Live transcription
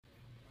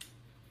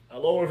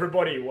Hello,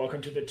 everybody.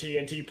 Welcome to the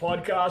TNT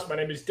podcast. My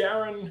name is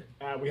Darren.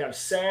 We have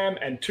Sam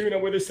and Tuna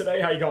with us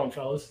today. How you going,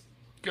 fellas?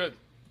 Good.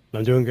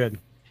 I'm doing good.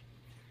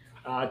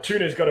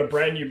 Tuna's got a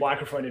brand new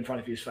microphone in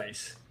front of his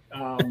face.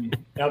 Now,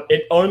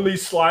 it only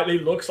slightly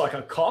looks like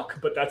a cock,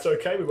 but that's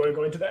okay. We won't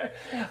go into that.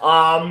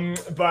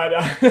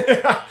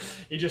 But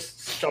he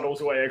just shuttles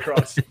away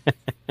across.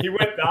 He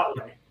went that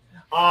way.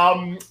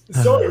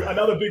 So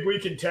another big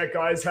week in tech,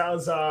 guys.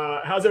 How's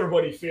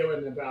everybody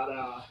feeling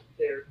about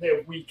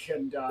their week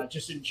and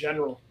just in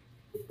general?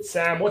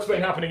 Sam, what's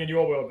been happening in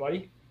your world,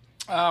 buddy?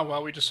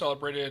 Well, we just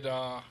celebrated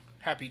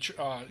Happy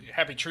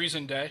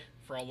Treason Day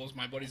for all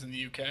my buddies in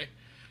the UK.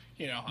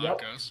 You know how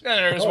it goes. And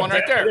there's one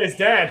right there. There's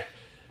Dad.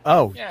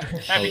 Oh. Yeah.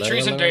 Happy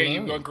Treason Day,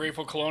 you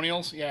ungrateful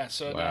colonials. Yeah.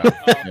 So. Wow.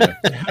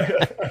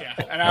 Yeah.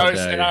 And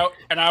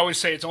I always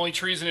say it's only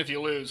treason if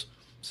you lose.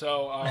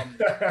 So.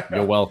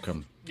 You're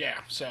welcome. Yeah.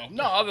 So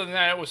no. Other than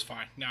that, it was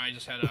fine. No, I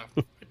just had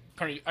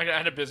I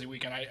had a busy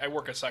weekend. I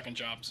work a second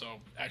job, so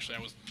actually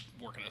I was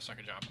working a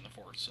second job in the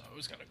force, so it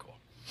was kind of cool.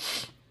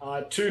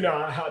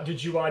 Tuna,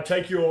 did you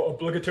take your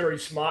obligatory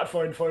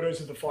smartphone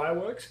photos of the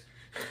fireworks?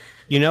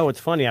 You know, it's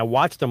funny. I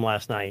watched them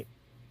last night,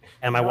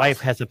 and my wife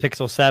has a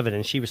Pixel 7,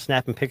 and she was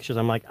snapping pictures.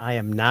 I'm like, I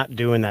am not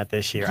doing that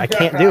this year. I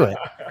can't do it.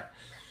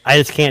 I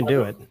just can't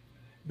do it.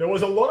 There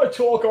was a lot of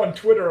talk on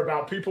Twitter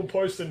about people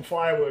posting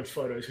fireworks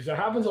photos, because it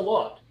happens a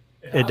lot.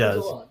 It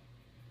does. A lot.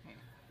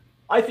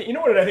 I think, you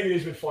know what I think it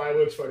is with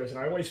fireworks photos, and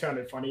I always found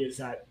it funny, is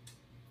that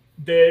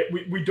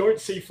we don't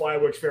see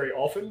fireworks very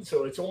often,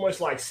 so it's almost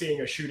like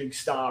seeing a shooting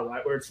star,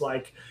 right? Where it's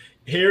like,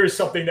 here is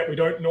something that we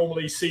don't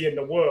normally see in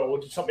the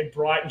world, something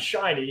bright and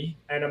shiny.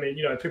 And I mean,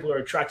 you know, people are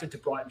attracted to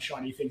bright and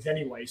shiny things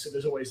anyway, so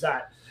there's always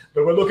that.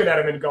 But we're looking at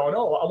them and going,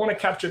 oh, I want to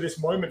capture this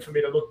moment for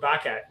me to look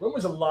back at. When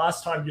was the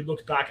last time you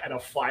looked back at a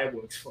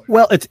fireworks photo?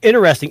 Well, it's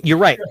interesting. You're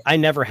right. I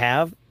never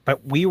have,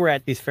 but we were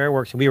at these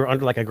fireworks, and we were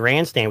under like a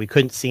grandstand. We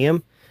couldn't see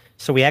them.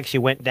 So we actually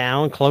went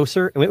down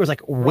closer, and it was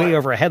like way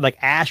over our head, like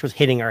ash was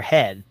hitting our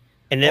head.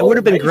 And it would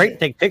have been great to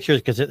take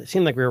pictures because it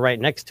seemed like we were right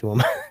next to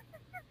them.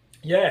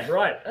 Yeah,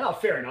 right. Oh,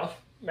 fair enough.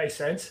 Makes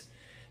sense.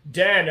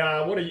 Dan,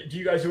 do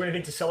you guys do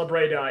anything to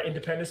celebrate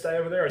Independence Day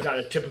over there? Or is that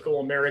a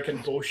typical American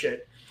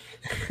bullshit?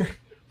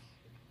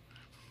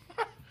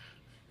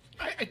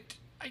 I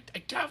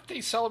doubt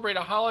they celebrate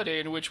a holiday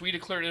in which we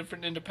declared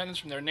independence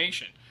from their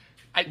nation.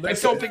 I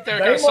don't think they're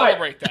going to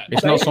celebrate that.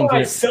 It's not something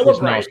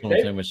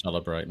we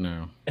celebrate.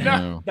 No.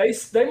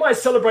 They might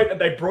celebrate that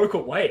they broke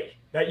away.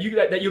 That you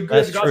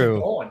guys are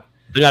gone.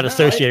 They're not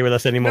associated with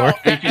us anymore.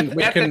 No, at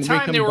the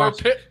time, they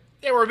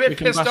were a bit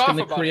pissed off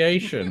about the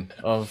creation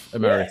of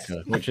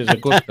America, which is a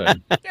good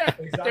thing. Yeah,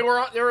 exactly. They were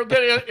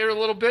a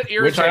little bit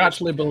irritated. Which I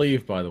actually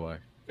believe, by the way.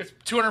 It's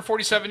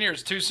 247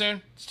 years. Too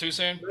soon? It's too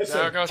soon?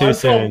 Listen, too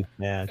soon.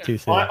 Yeah, too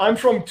soon. I'm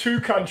from two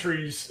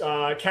countries,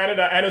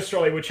 Canada and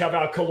Australia, which have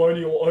our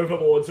colonial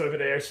overlords over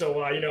there. So,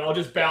 I'll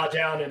just bow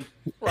down and...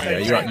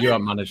 Right. Yeah, you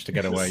haven't managed to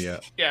get away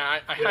yet. Yeah,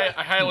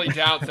 I highly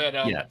doubt that...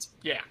 Yet.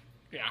 Yeah,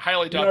 I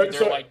highly doubt that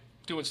they're like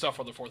doing stuff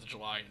on the 4th of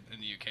July in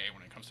the UK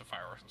when it comes to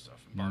fireworks and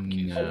stuff and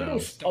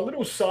barbecues. A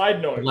little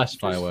side note. Less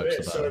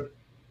fireworks. So,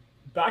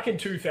 back in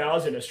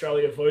 2000,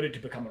 Australia voted to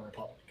become a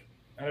republic.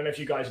 I don't know if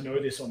you guys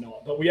know this or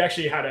not, but we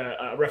actually had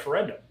a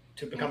referendum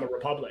to become a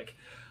republic.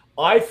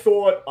 I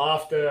thought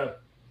after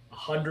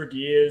 100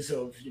 years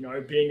of,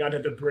 being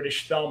under the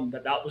British thumb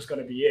that was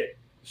going to be it.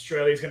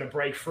 Australia's going to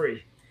break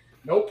free.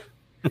 Nope.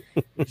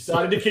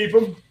 Decided to keep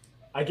them.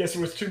 I guess it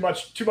was too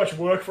much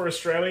work for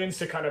Australians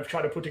to kind of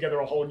try to put together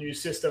a whole new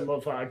system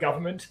of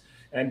government.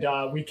 And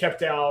we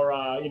kept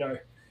our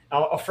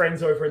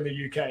friends over in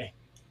the UK.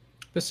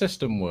 The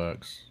system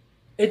works.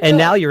 And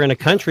now you're in a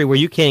country where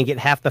you can't get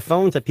half the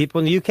phones that people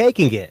in the UK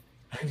can get.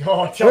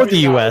 Or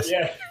the US.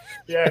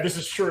 Yeah, this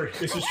is true.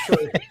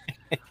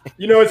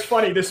 It's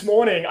funny. This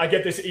morning, I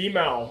get this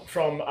email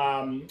from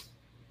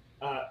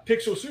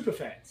Pixel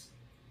Superfans.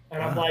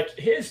 And I'm like,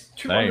 here's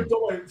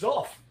 $200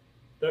 off.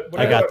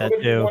 I got that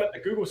too. At the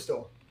Google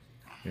store.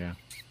 Yeah.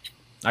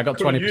 I got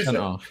 20%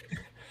 off.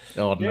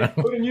 Oh, no. Yeah,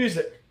 couldn't use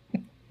it.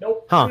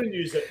 Nope, couldn't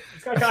use it.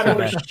 It's kind of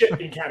order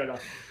shit in Canada.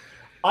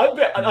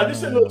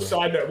 Just a little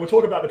side note. We'll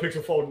talk about the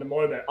Pixel Fold in a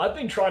moment. I've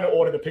been trying to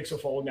order the Pixel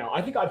Fold now.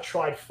 I think I've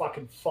tried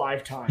fucking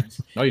 5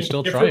 times. Oh, you're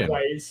still trying?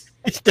 Ways.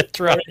 Still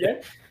trying.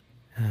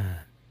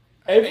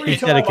 Every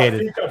time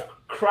dedicated. I think I've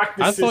cracked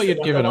the system. I thought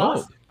you'd given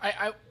up.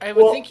 I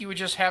would think you would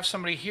just have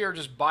somebody here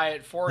just buy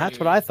it for you. That's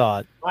what I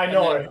thought. I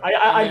know.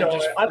 I know.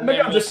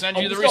 Maybe I'll just send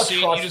you the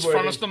receipt. You just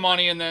front us the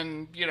money, and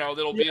then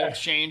there'll be an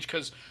exchange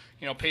because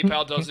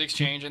PayPal does the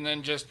exchange, and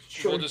then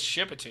we'll just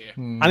ship it to you.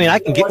 I mean, I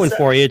can get one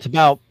for you. It's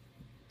about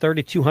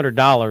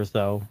 $3,200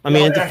 though. I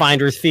mean, it's a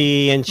finder's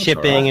fee and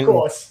shipping, and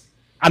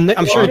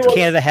I'm sure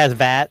Canada has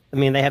VAT. I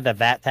mean, they have the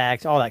VAT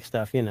tax, all that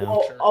stuff.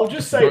 Well, I'll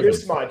just say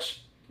this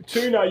much.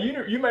 Tuna,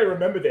 you may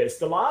remember this.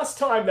 The last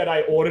time that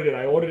I ordered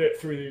it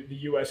through the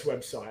US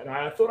website. And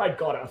I thought I'd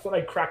got it. I thought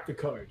I'd cracked the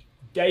code.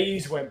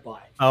 Days went by.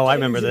 Oh, I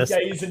remember this.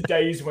 Days and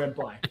days went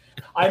by.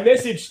 I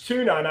messaged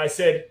Tuna and I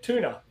said,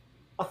 Tuna,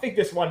 I think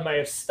this one may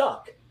have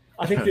stuck.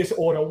 I think this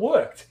order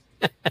worked.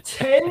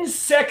 10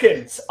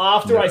 seconds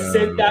after I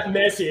sent that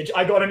message,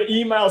 I got an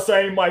email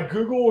saying my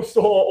Google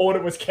Store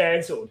order was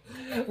canceled.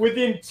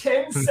 Within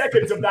 10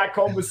 seconds of that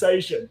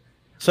conversation.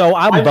 So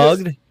I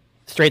bugged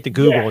straight to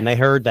Google, and they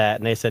heard that,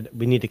 and they said,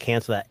 we need to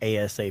cancel that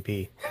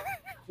ASAP.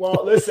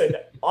 Well, listen,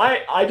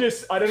 I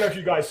don't know if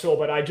you guys saw,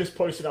 but I just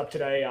posted up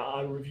today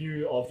a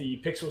review of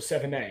the Pixel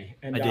 7a.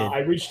 And I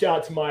reached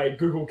out to my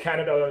Google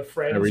Canada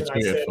friends and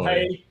I said,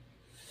 hey,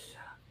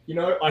 you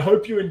know, I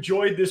hope you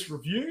enjoyed this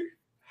review.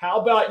 How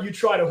about you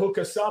try to hook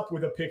us up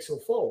with a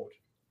Pixel Fold?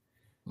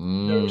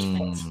 No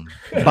response.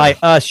 By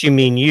us, you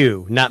mean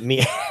you, not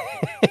me.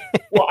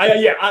 Well,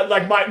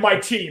 like my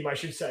team, I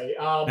should say.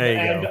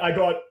 And I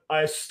got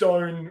a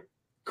stone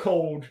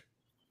cold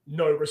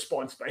no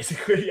response,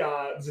 basically.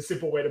 It's a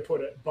simple way to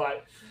put it.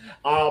 But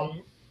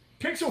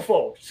Pixel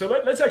Fold. So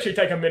let's actually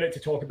take a minute to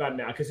talk about it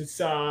now, because it's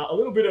a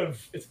little bit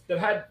of they've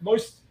had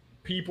most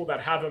people that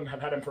have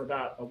had them for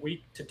about a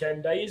week to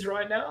 10 days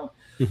right now.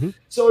 Mm-hmm.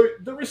 So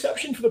the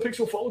reception for the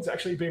Pixel Fold's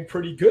actually been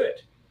pretty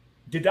good.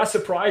 Did that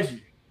surprise you?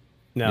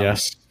 No.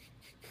 Yes.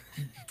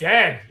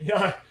 Damn.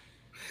 Yeah.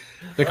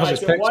 Because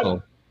it's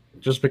Pixel.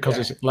 Just because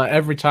it's like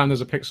every time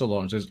there's a Pixel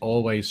launch, there's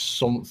always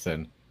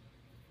something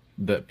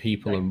that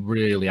people are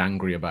really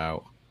angry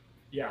about.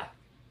 Yeah.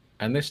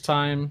 And this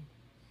time,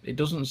 it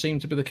doesn't seem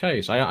to be the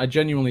case. I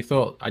genuinely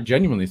thought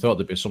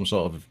there'd be some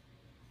sort of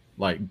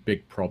like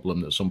big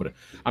problem that somebody.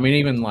 I mean,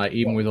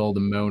 even with all the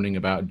moaning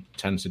about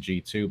Tensor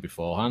G2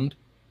 beforehand.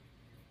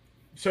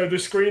 So the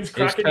screen's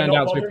cracking. It's turned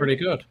out to be pretty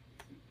good.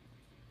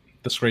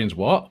 The screen's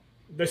what?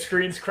 The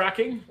screen's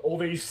cracking. All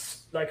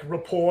these like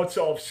reports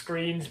of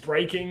screens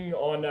breaking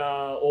on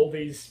all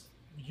these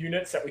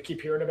units that we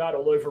keep hearing about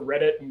all over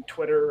Reddit and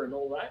Twitter and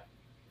all that.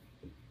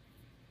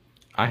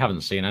 I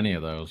haven't seen any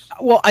of those.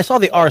 Well, I saw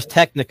the Ars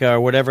Technica or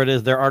whatever it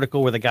is, their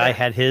article where the guy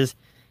had his,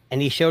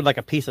 and he showed like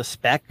a piece of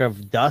speck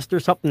of dust or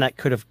something that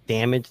could have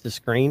damaged the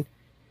screen.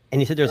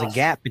 And he said there's a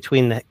gap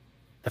between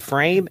the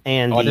frame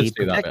and the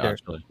protector.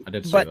 I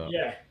did see that.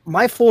 Yeah.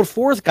 My Fold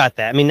 4's got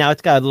that. I mean, now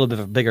it's got a little bit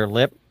of a bigger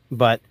lip,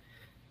 but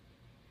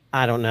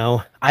I don't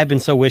know. I've been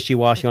so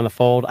wishy-washy on the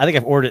Fold. I think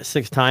I've ordered it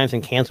 6 times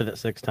and canceled it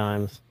 6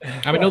 times.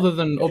 I mean, other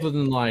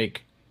than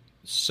like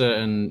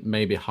certain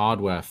maybe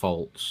hardware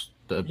faults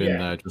that have been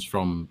there just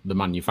from the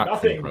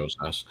manufacturing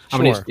process. I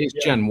mean, it's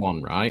Gen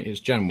 1, right? It's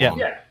Gen 1.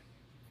 Yeah.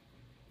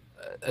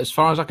 As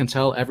far as I can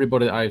tell,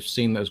 everybody that I've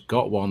seen that's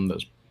got one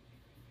that's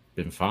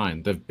been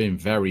fine. They've been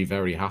very,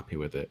 very happy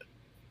with it.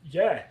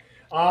 Yeah.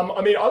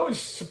 I mean, I was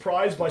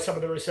surprised by some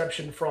of the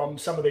reception from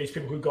some of these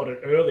people who got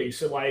it early.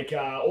 So, like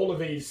all of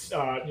these,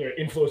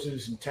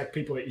 influencers and tech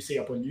people that you see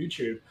up on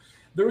YouTube,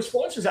 the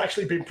response has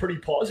actually been pretty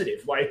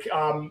positive. Like,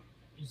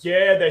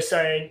 they're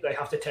saying they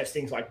have to test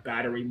things like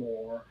battery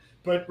more,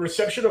 but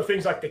reception of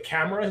things like the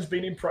camera has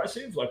been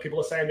impressive. Like, people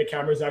are saying the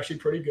camera is actually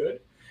pretty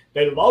good.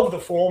 They love the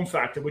form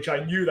factor, which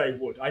I knew they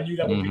would. I knew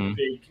that would be the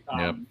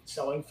big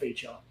selling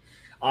feature.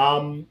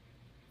 I'm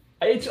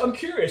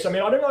curious. I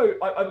mean, I don't know.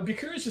 I would be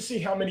curious to see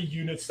how many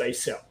units they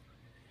sell.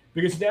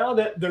 Because now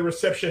that the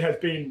reception has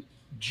been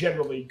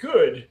generally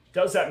good,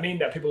 does that mean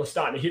that people are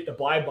starting to hit the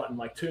buy button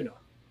like Tuna?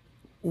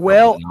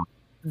 Well,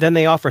 then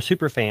they offer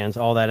super fans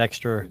all that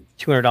extra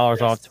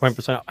 $200 off,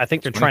 20%. I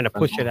think they're trying to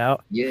push it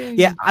out.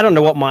 Yeah. I don't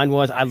know what mine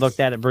was. I looked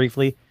at it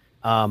briefly.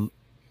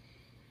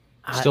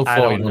 Still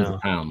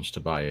 £1,400 to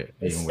buy it.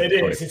 It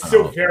is. It's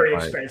still very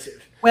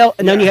expensive. Well,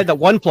 and then you had the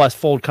OnePlus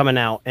Fold coming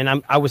out,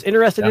 and I was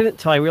interested in it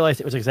until I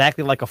realized it was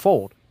exactly like a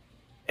Fold,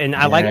 and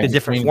I like the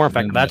different form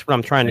factor. That's what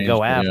I'm trying to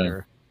go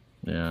after.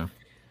 Yeah.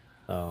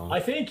 I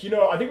think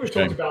we've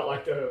talked about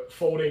like the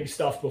folding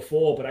stuff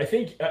before, but I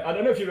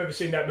don't know if you've ever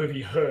seen that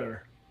movie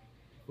Her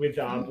with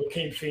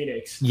Joaquin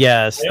Phoenix.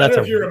 Yes, I don't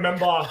know if you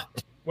remember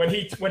when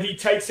he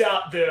takes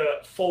out the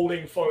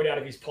folding phone out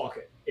of his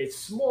pocket. It's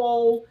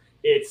small.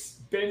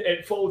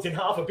 It folds in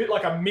half, a bit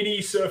like a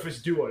mini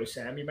Surface Duo.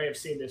 Sam, you may have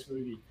seen this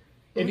movie.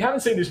 If you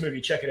haven't seen this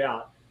movie, check it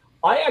out.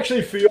 I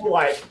actually feel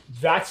like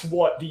that's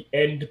what the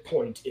end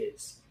point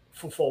is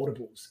for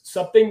foldables.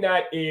 Something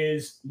that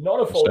is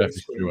not a folding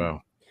screen,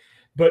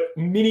 but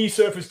mini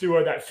Surface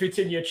Duo that fits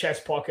in your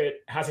chest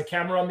pocket, has a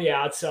camera on the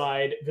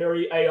outside,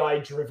 very AI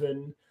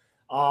driven.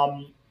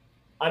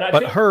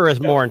 But Her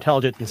is more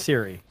intelligent than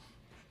Siri.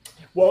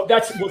 Well,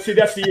 that's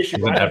the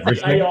issue, right?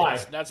 That's AI.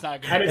 That's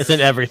not good. And it's in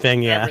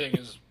everything,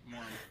 Everything is more.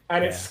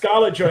 And it's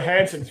Scarlett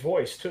Johansson's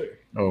voice too.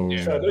 Oh,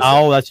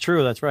 so that's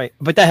true. That's right.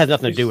 But that has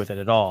nothing to do with it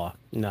at all.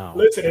 No.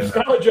 Listen, if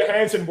Scarlett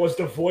Johansson was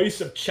the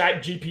voice of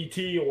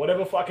ChatGPT or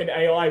whatever fucking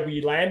AI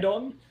we land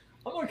on,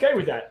 I'm okay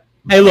with that.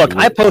 Hey, look,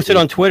 I posted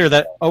on Twitter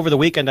that over the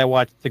weekend I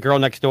watched The Girl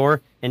Next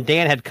Door, and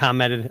Dan had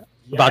commented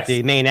about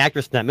the main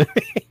actress in that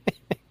movie.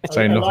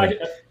 Saying nothing.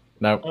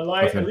 No.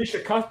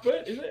 Alicia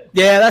Cuthbert, is it?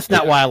 Yeah, that's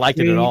not why I liked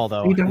it at all,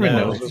 though. Darren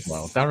knows as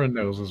well. Darren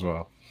knows as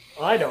well.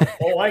 I know.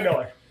 Oh, I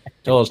know.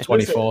 Those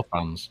 24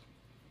 fans.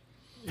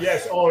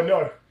 Yes. Oh,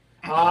 no.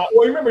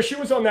 Well, remember, she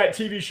was on that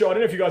TV show. I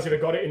don't know if you guys ever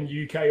got it in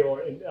the UK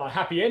or in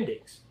Happy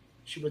Endings.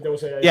 There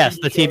was a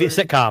TV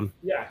sitcom.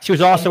 Yeah. She was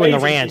also in The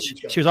Ranch.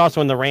 She was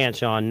also in The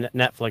Ranch on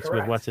Netflix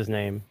with what's his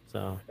name.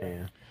 So,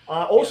 yeah.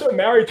 Also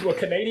married to a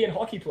Canadian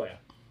hockey player.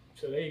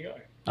 So there you go.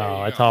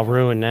 Oh, it's all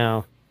ruined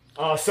now.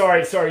 Oh,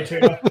 sorry,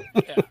 Tuna.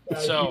 Yeah.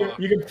 So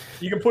you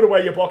can put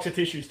away your box of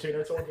tissues, Tuna.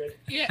 It's all good.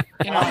 Yeah,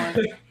 you know,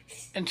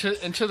 and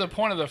to the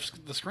point of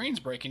the screens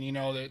breaking, you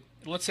know, that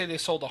let's say they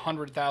sold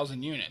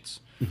 100,000 units.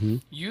 Mm-hmm.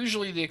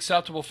 Usually, the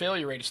acceptable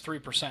failure rate is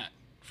 3%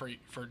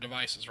 for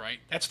devices, right?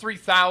 That's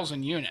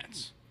 3,000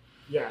 units.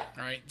 Yeah.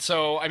 Right.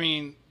 So I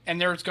mean, and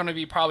there's going to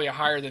be probably a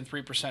higher than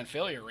 3%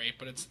 failure rate,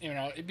 but it's, you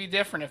know, it'd be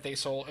different if they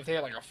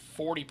had like a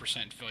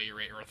 40% failure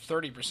rate or a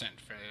 30%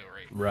 failure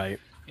rate. Right.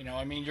 You know,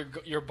 I mean,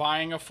 you're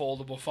buying a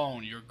foldable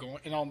phone. You're going,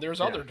 you know, there's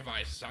other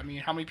devices. I mean,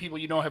 how many people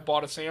have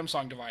bought a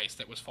Samsung device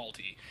that was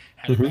faulty,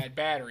 had a bad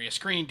battery, a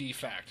screen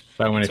defect?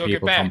 So many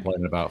people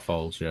complaining about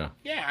folds, yeah.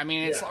 Yeah, I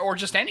mean, it's or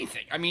just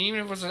anything. I mean, even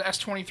if it was an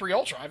S23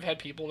 Ultra, I've had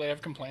people that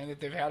have complained that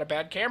they've had a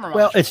bad camera.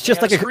 Well, it's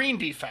just like a screen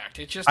defect.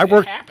 It just it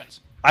happens.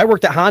 I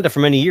worked at Honda for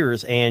many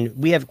years, and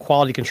we have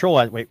quality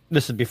control. Wait,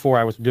 this is before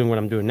I was doing what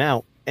I'm doing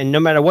now. And no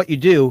matter what you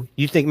do,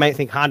 might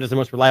think Honda's the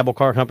most reliable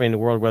car company in the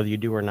world, whether you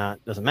do or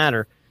not, doesn't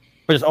matter.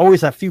 But there's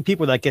always a few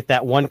people that get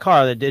that one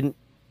car that didn't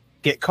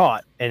get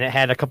caught, and it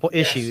had a couple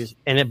issues,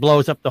 and it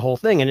blows up the whole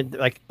thing. And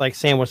it, like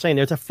Sam was saying,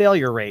 there's a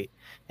failure rate,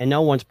 and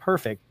no one's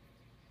perfect.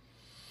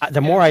 The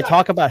more I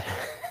talk about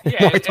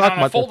Yeah, and on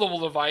a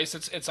foldable device,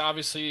 it's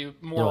obviously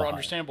more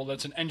understandable.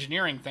 That's an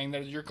engineering thing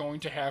that you're going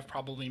to have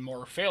probably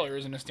more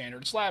failures in a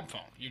standard slab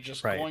phone. You're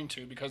just going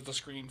to, because the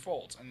screen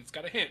folds and it's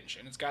got a hinge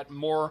and it's got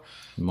more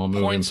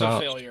points of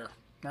failure,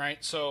 right?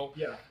 So,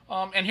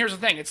 and here's the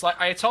thing: it's like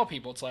I tell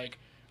people, it's like,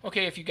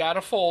 okay, if you got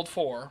a Fold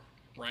 4,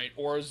 right,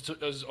 or as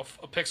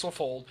a Pixel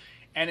Fold,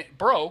 and it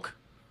broke,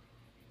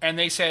 and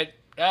they said,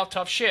 "Well,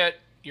 tough shit,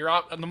 you're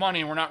out on the money,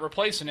 and we're not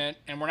replacing it,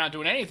 and we're not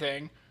doing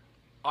anything,"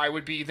 I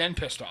would be then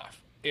pissed off.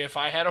 If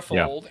I had a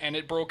Fold and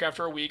it broke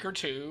after a week or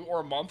two or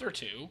a month or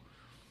two,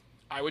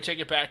 I would take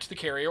it back to the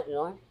carrier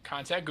or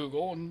contact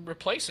Google and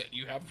replace it.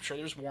 I'm sure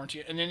there's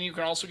warranty, and then you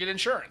can also get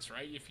insurance,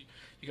 right? If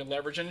you can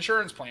leverage an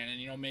insurance plan,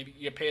 and maybe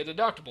you pay a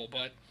deductible,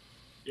 but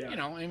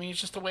I mean, it's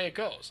just the way it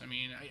goes. I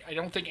mean, I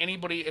don't think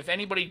if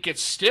anybody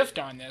gets stiffed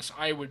on this,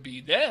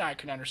 then I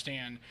can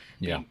understand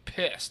being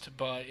pissed.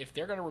 But if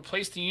they're going to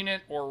replace the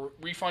unit or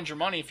refund your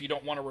money if you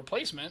don't want a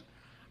replacement,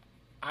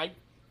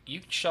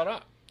 you shut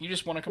up. You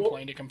just want to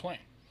complain to complain.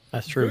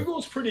 That's true.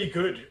 Google's pretty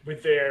good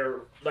with their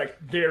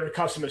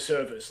customer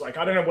service. Like,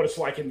 I don't know what it's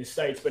like in the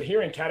States, but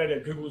here in Canada,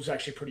 Google's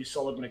actually pretty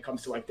solid when it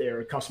comes to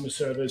their customer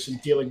service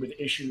and dealing with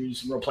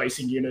issues and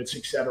replacing units,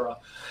 etc.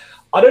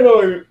 I don't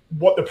know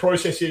what the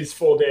process is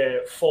for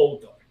their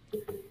Fold though,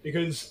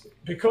 because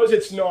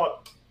it's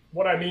not.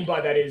 What I mean by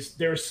that is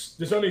there's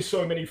only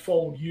so many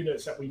Fold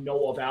units that we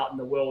know of out in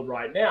the world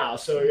right now.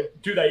 So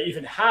do they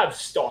even have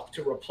stock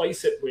to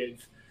replace it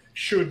with?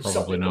 Should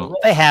probably not.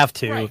 They have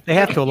to. Right. They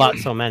have to allot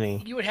so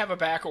many. You would have a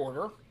back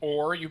order,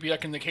 or you'd be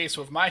like in the case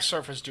of my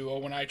Surface Duo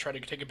when I tried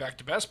to take it back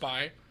to Best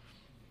Buy,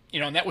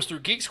 and that was through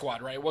Geek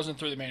Squad, right? It wasn't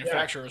through the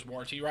manufacturer's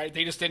warranty, right?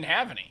 They just didn't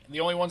have any.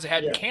 The only ones that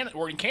had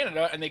were in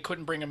Canada, and they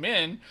couldn't bring them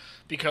in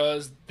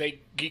because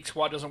Geek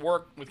Squad doesn't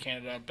work with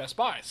Canada Best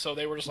Buy. So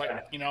they were just like,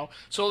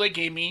 so they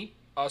gave me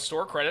a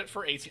store credit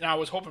for 18. Now I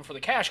was hoping for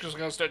the cash because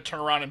I was going to turn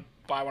around and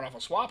buy one off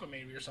a swap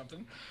maybe or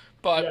something,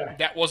 but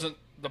that wasn't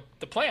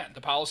the plan.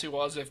 The policy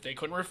was if they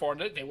couldn't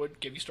refund it, they would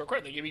give you store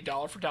credit. They gave me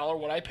dollar for dollar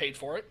what I paid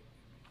for it,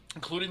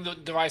 including the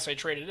device I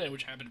traded in,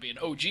 which happened to be an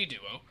OG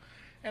Duo,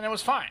 and it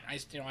was fine.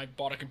 I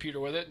bought a computer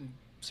with it and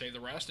saved the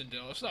rest and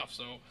did other stuff.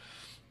 So,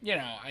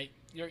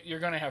 you're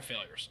going to have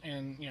failures.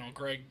 And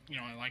Greg,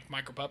 like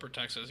Michael Pepper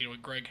texts says,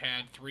 Greg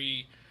had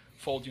 3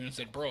 Fold units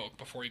that broke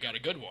before he got a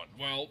good one.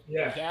 Well,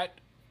 the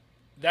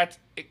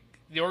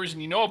only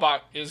reason you know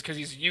about is because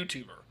he's a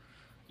YouTuber.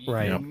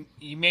 Right.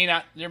 You may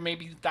not. There may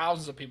be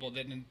thousands of people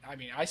that. I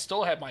mean, I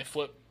still have my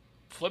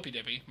Flippy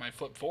Dippy, my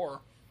Flip 4.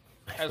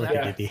 I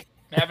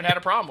haven't had a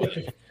problem with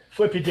it.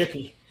 Flippy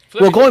Dippy.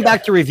 Well, going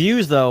back to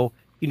reviews, though,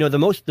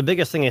 the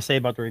biggest thing I say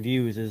about the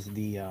reviews is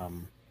the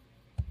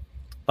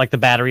the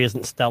battery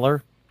isn't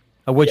stellar,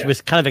 which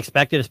was kind of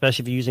expected,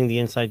 especially if you're using the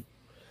inside.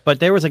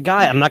 But there was a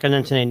guy. I'm not going to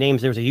mention any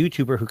names. There was a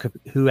YouTuber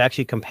who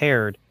actually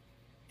compared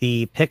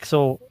the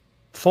Pixel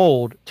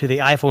Fold to the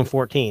iPhone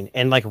 14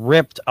 and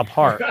ripped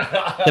apart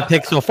the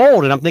Pixel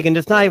Fold, and I'm thinking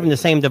it's not even the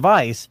same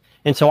device.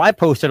 And so I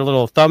posted a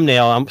little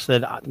thumbnail and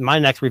said my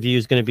next review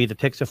is going to be the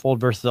Pixel Fold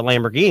versus the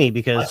Lamborghini,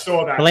 because the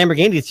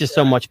Lamborghini is just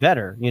so much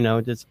better.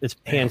 It's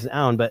hands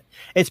down. But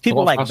it's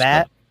people like faster.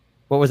 That.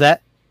 What was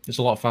that? It's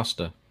a lot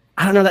faster.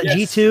 I don't know that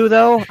G2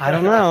 though. I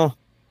don't know.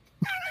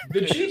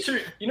 The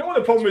G2. You know what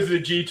the problem is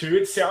with the G2?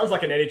 It sounds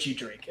like an energy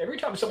drink. Every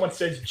time someone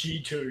says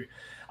G2,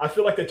 I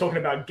feel like they're talking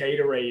about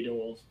Gatorade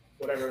or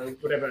whatever,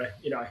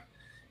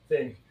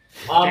 thing.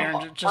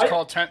 Darren, just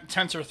call it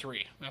Tensor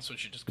 3. That's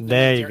what you just.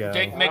 There you go.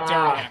 Make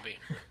Darren happy.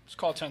 Just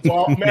call it Tensor.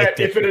 Well, man,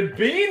 if it had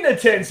been the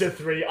Tensor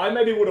 3, I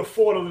maybe would have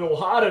fought a little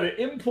harder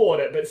to import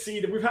it. But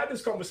see, we've had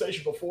this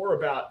conversation before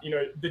about the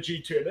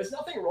G2. And there's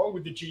nothing wrong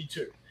with the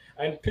G2.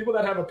 And people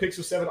that have a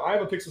Pixel 7, I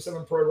have a Pixel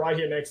 7 Pro right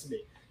here next to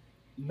me.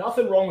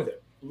 Nothing wrong with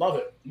it. Love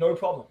it. No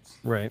problems.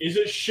 Right. Is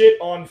it shit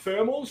on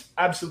thermals?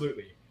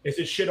 Absolutely. Is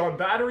it shit on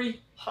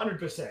battery?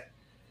 100%.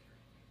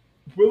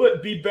 Will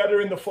it be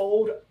better in the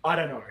Fold? I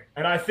don't know.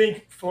 And I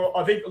think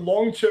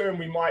long term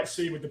we might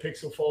see with the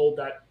Pixel Fold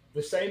that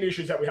the same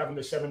issues that we have in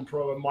the 7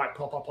 Pro might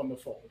pop up on the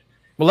Fold.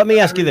 Well, let me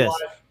ask you this: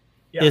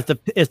 is the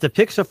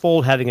Pixel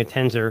Fold having a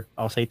Tensor?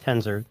 I'll say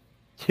Tensor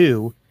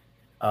 2.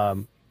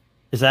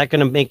 Is that going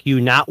to make you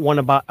not want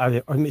to buy?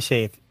 Or let me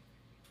say,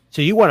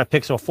 so you want a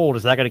Pixel Fold?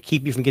 Is that going to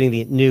keep you from getting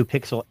the new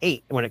Pixel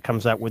 8 when it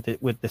comes out with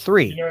the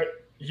 3? You know,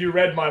 you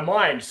read my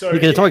mind. So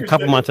because it's only a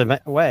couple months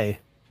away.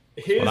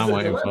 Here's the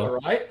dilemma,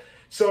 right?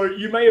 So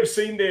you may have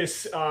seen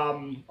this.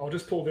 I'll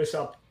just pull this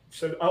up.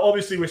 So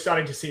obviously we're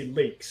starting to see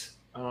leaks.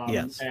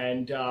 Yes.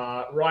 And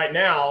right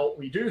now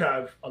we do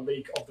have a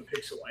leak of the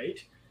Pixel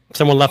 8.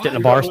 Someone left it in a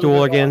bar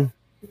stool again.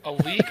 A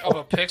leak of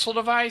a Pixel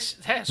device?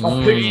 That's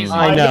crazy.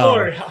 I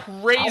know.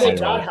 Crazy. How did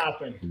that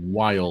happen?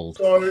 Wild.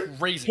 So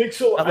crazy.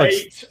 Pixel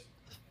 8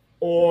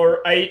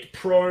 or 8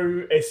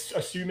 Pro is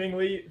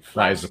assumingly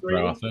flat screen,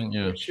 Pro, I think,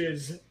 yeah. which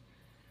is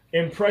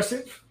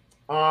impressive.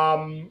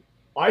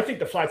 I think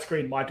the flat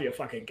screen might be a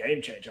fucking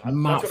game changer.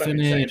 Matte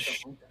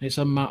finish. It's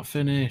a matte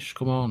finish.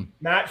 Come on.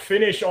 Matte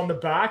finish on the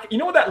back. You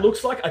know what that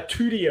looks like? A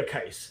 2D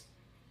case.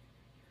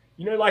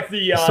 You know, like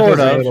the sort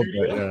of.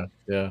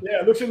 Yeah,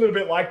 it looks a little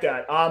bit like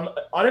that. I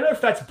don't know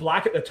if that's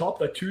black at the top,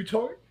 the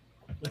two-tone.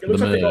 Like it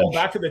looks like they're going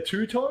back to the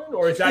two-tone,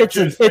 or is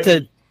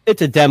that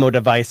it's a demo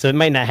device, so it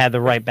might not have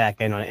the right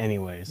back end on it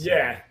anyways.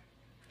 Yeah,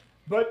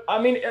 but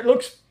I mean, it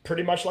looks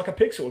pretty much like a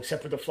Pixel,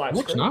 except for the flat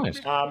looks screen.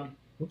 Nice.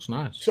 Looks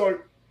nice. So,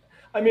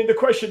 I mean, the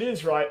question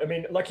is, right? I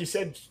mean, like you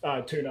said,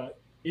 Tuna,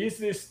 is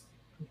this?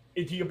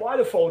 Do you buy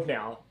the Fold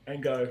now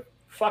and go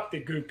fuck the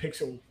Google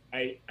Pixel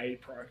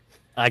 8 Pro?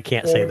 I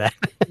can't say that.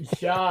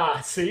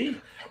 Yeah,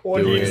 see?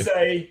 Or do you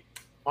say,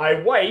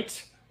 I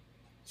wait,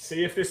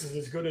 see if this is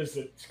as good as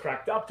it's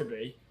cracked up to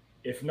be.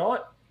 If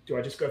not, do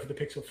I just go for the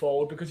Pixel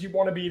Fold? Because you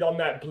want to be on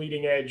that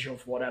bleeding edge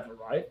of whatever,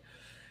 right?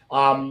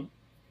 I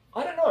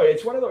don't know.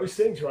 It's one of those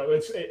things, right?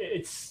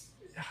 It's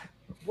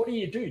what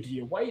do? Do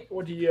you wait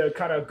or do you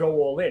kind of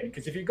go all in?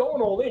 Because if you're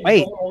going all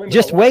in,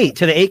 just wait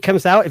till the 8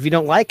 comes out. If you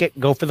don't like it,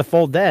 go for the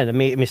Fold then. I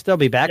mean, it may still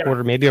be back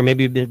order, maybe, or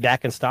maybe be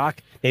back in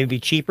stock. Maybe be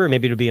cheaper.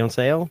 Maybe it'll be on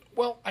sale.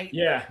 Well,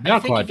 they're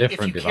quite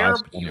different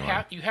devices. You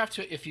have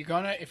to if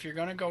you're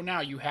gonna go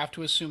now, you have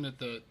to assume that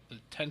the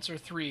Tensor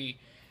 3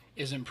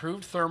 is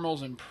improved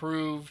thermals,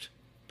 improved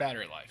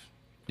battery life.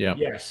 Yeah.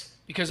 Yes.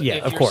 Because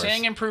if you're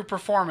saying improved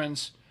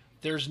performance,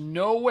 there's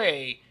no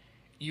way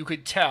you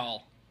could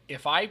tell.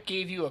 If I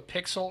gave you a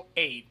Pixel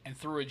 8 and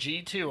threw a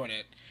G2 in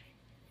it,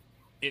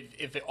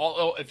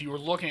 if you were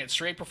looking at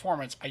straight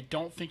performance, I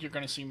don't think you're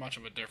going to see much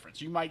of a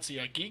difference. You might see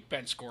a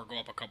Geekbench score go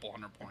up a couple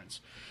hundred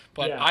points,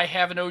 but I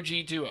have an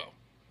OG Duo.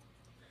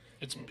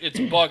 It's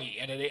buggy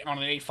on an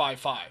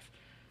 855.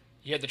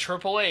 You had the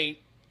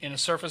 888 in a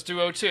Surface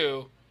Duo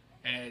 2,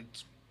 and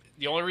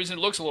the only reason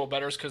it looks a little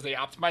better is because they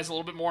optimize a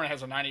little bit more and it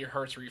has a 90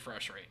 hertz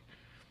refresh rate.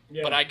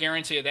 Yeah. But I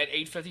guarantee you that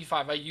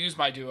 855, I use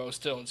my Duo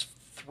still. It's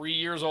 3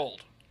 years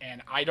old.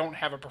 And I don't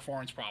have a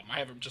performance problem. I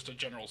have just a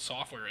general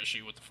software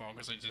issue with the phone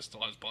because it just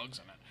still has bugs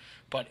in it.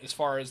 But as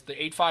far as the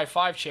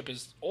 855 chip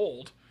is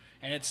old,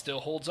 and it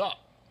still holds up.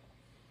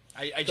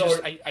 I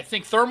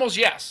think thermals,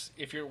 yes.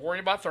 If you're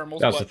worried about thermals,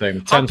 that's the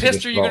thing. How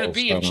pissed are you going to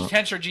be if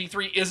Tensor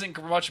G3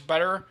 isn't much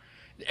better?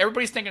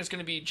 Everybody's thinking it's going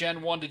to be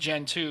Gen 1 to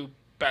Gen 2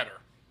 better,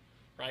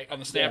 right? On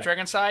the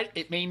Snapdragon side,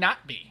 it may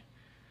not be.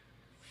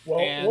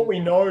 Well, what we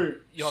know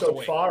so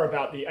far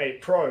about the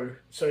 8 Pro,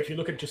 so if you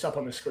look at just up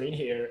on the screen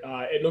here,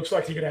 it looks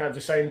like you're going to have the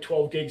same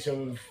 12 gigs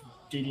of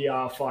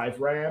DDR5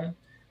 RAM,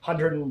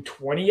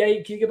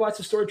 128 gigabytes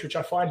of storage, which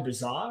I find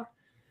bizarre.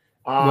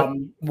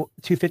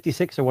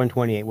 256 or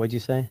 128? What'd you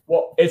say?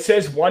 Well, it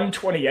says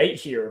 128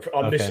 here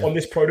on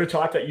this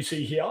prototype that you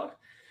see here.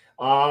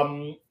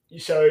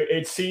 So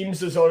it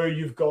seems as though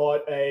you've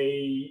got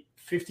a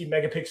 50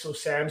 megapixel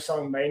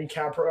Samsung main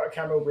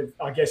camera with,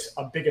 I guess,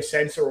 a bigger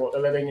sensor or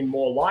letting in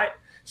more light.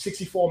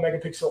 64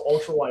 megapixel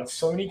ultra wide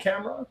Sony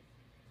camera.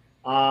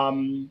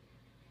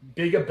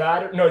 Bigger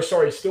battery. No,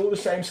 sorry, still the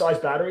same size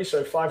battery.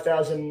 So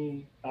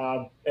 5,000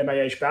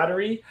 mAh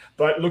battery,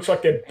 but it looks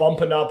like they're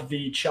bumping up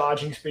the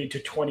charging speed to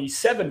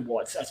 27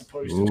 watts as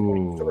opposed to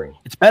 23.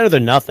 It's better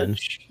than nothing.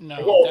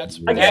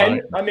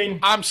 I mean,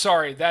 I'm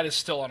sorry, that is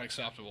still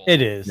unacceptable.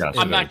 It is. Yes,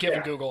 I'm not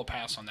giving Google a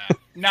pass on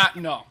that.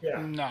 No.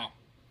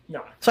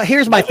 So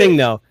here's my thing,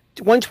 though.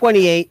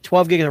 128,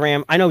 12 gigs of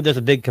RAM. I know there's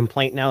a big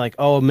complaint now, like,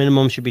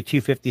 minimum should be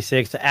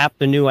 256.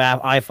 The new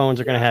iPhones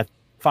are going to have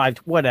 5,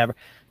 whatever.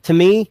 To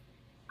me,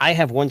 I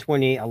have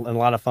 128 on a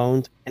lot of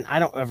phones, and I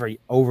don't ever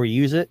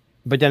overuse it.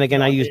 But then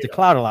again, I use the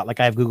cloud a lot. Like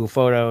I have Google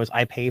Photos.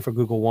 I pay for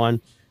Google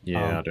One.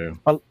 Yeah, I do.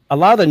 A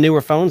lot of the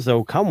newer phones,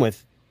 though, come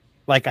with,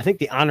 like, I think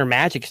the Honor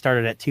Magic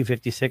started at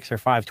 256 or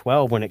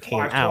 512 when it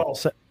came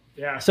out.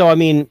 So I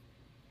mean,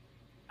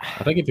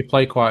 I think if you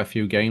play quite a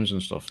few games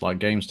and stuff, like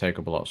games take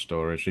up a lot of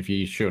storage. If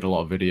you shoot a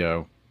lot of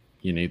video,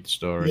 you need the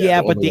storage.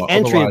 Yeah, but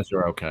otherwise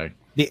you're okay.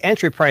 The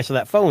entry price of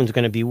that phone is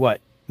going to be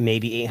what?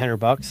 Maybe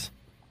 $800.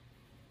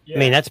 Yeah. I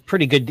mean, that's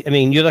pretty good. I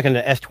mean, you're looking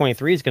at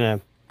S23 is going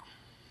to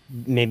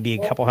maybe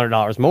a couple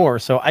 $100 more.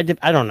 So I don't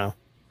know.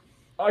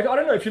 I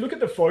don't know. If you look at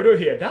the photo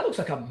here, that looks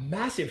like a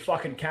massive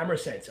fucking camera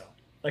sensor,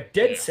 like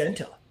dead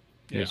center.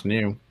 Yeah. It's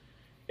new.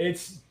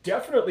 It's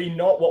definitely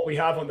not what we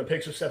have on the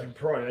Pixel 7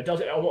 Pro. It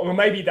doesn't, or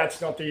maybe that's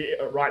not the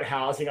right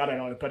housing. I don't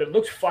know, but it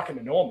looks fucking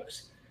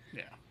enormous.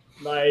 Yeah,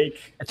 like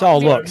it's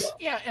all looks.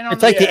 Yeah, and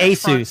it's like the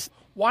Asus.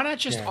 Why not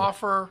just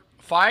offer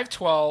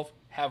 512,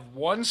 have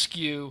one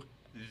SKU?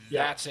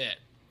 That's it.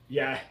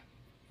 Yeah.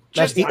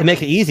 It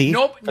makes it easy.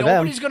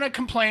 Nobody's going to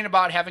complain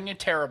about having a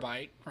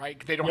terabyte,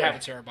 right? They don't have a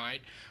terabyte.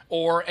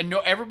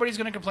 Everybody's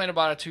going to complain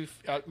about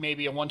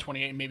maybe a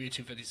 128 and maybe a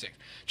 256.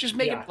 Just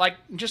make it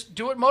just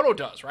do what Moto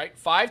does, right?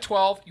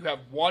 512, you have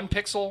one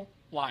pixel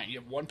line. You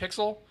have one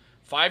pixel.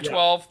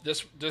 512,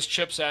 this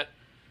chipset.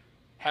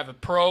 Have a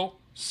Pro,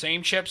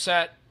 same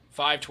chipset,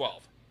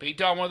 512. Be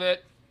done with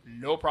it.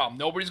 No problem.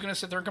 Nobody's going to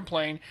sit there and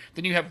complain.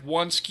 Then you have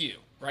one SKU,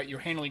 right? You're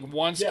handling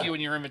one SKU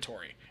in your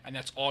inventory, and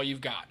that's all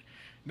you've got.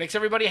 Makes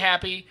everybody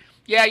happy.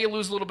 Yeah, you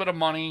lose a little bit of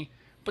money,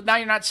 but now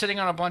you're not sitting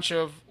on a bunch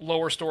of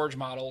lower storage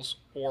models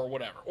or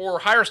whatever, or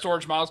higher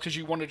storage models because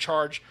you want to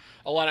charge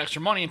a lot of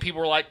extra money, and people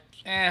are like,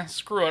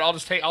 screw it.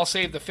 I'll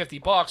save the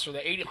 $50 or the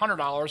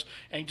 $800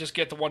 and just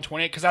get the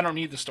 128 because I don't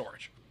need the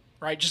storage,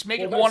 right? Just make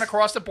it one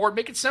across the board.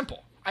 Make it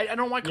simple. I don't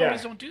know why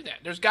companies don't do that.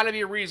 There's got to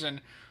be a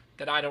reason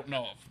that I don't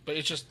know of, but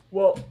it's just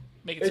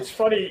it's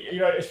funny,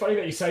 it's funny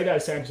that you say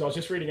that, Sam, because I was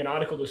just reading an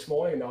article this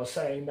morning and I was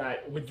saying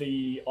that with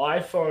the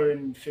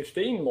iPhone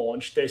 15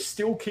 launch, they're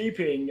still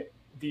keeping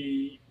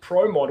the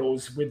Pro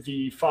models with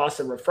the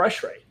faster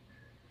refresh rate,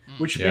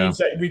 which means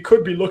that we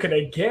could be looking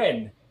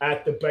again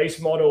at the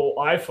base model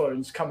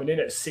iPhones coming in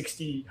at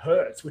 60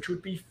 hertz, which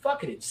would be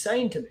fucking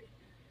insane to me.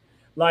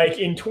 Like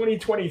in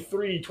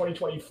 2023,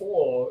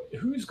 2024,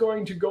 who's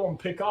going to go and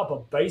pick up a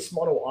base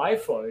model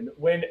iPhone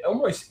when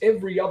almost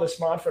every other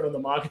smartphone on the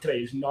market today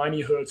is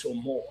 90 hertz or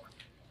more?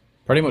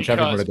 Pretty much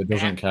everybody that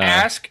doesn't care.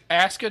 Ask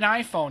an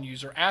iPhone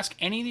user, ask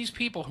any of these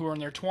people who are in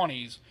their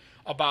 20s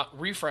about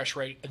refresh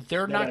rate.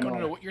 They're not going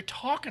to know what you're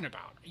talking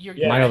about.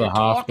 My other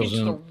half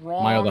doesn't.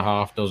 My other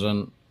half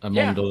doesn't. And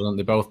mum doesn't.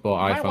 They both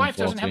bought iPhone 14s. My wife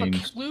doesn't have a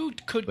clue.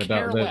 Could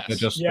care less. They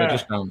just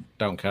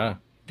don't care.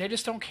 They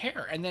just don't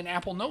care, and then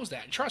Apple knows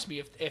that. And trust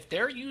me, if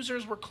their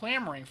users were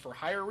clamoring for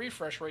higher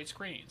refresh rate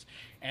screens,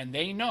 and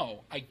they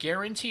know, I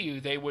guarantee you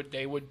they would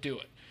do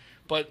it.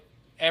 But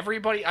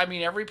everybody,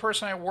 every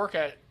person I work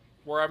at,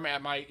 where I'm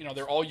at,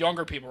 they're all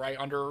younger people, right,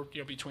 under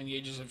between the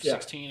ages of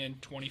 16 and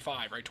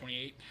 25, right,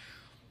 28.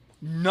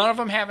 None of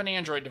them have an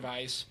Android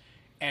device,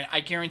 and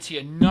I guarantee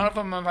you, none of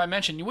them have I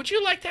mentioned. Would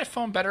you like that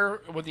phone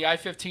better when the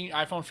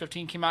iPhone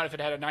 15 came out if it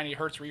had a 90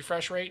 hertz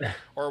refresh rate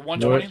or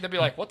 120? They'd be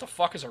like, what the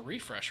fuck is a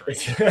refresh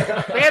rate?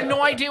 They have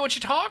no idea what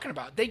you're talking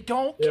about. They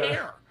don't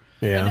care.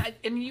 Yeah.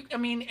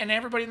 And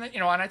everybody,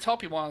 and I tell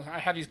people, I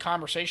have these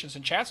conversations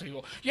and chats with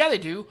people, yeah, they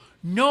do.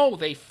 No,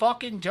 they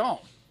fucking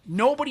don't.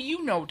 Nobody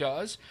you know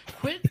does.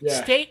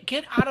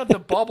 Get out of the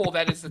bubble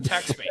that is the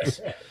tech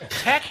space.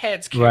 Tech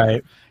heads care.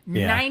 Right.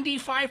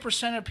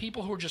 95% of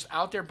people who are just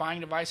out there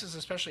buying devices,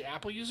 especially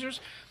Apple users,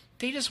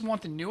 they just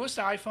want the newest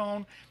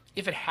iPhone.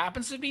 If it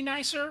happens to be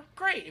nicer,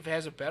 great. If it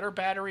has a better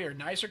battery or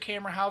nicer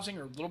camera housing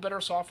or a little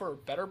better software or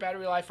better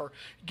battery life or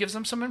gives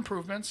them some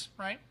improvements,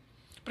 right?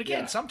 But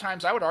again,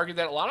 sometimes I would argue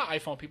that a lot of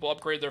iPhone people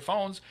upgrade their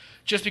phones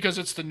just because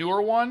it's the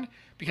newer one,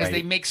 because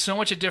they make so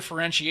much a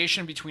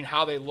differentiation between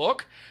how they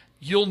look.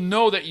 You'll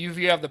know that you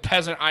have the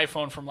peasant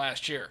iPhone from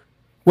last year.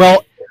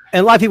 Well,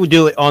 and a lot of people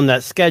do it on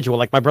that schedule.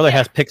 Like my brother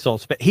has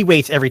Pixels, but he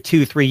waits every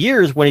 2-3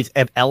 years when he's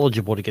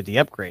eligible to get the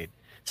upgrade.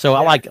 So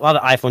I like a lot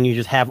of iPhone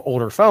users have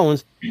older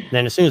phones.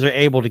 Then as soon as they're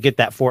able to get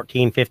that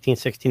 14, 15,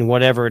 16,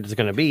 whatever it is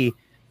going to be,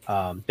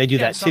 they do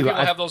that some too. Some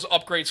people have those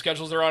upgrade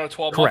schedules. They're on a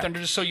 12-month, and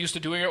they're just so used to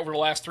doing it over the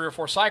last 3 or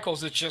 4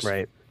 cycles. It's just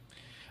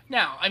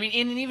now. And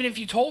even if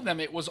you told them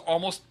it was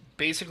almost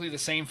basically the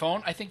same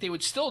phone, I think they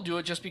would still do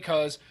it just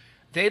because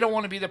they don't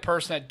want to be the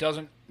person that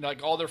doesn't,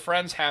 like, all their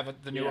friends have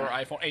the newer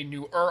iPhone, a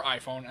newer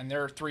iPhone, and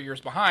they're 3 years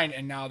behind,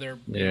 and now they're,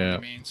 you know what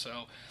I mean?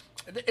 So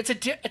it's a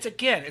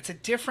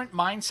different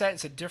mindset.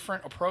 It's a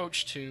different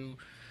approach to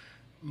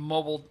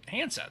mobile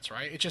handsets,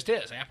 right? It just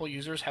is. Apple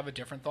users have a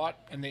different thought,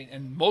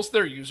 and most of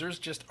their users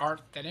just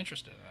aren't that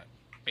interested in that,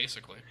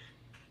 basically.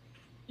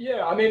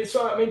 Yeah,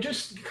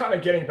 just kind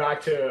of getting back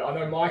to, I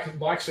know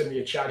Mike sent me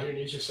a chat here, and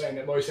he's just saying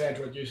that most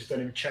Android users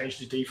don't even change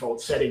the default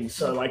settings.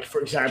 So, like,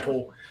 for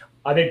example,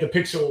 I think the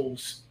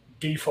Pixels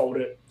default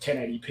at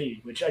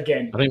 1080p, which,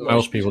 again, I think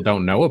most people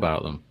don't know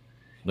about them.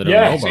 They don't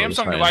know about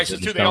Samsung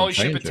devices too. They always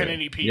ship at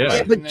 1080p.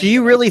 Yeah, but do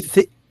you really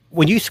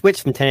when you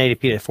switch from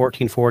 1080p to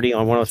 1440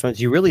 on one of those phones,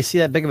 do you really see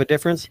that big of a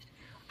difference?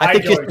 I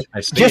think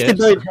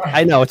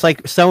I know it's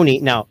like Sony.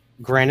 Now,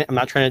 granted, I'm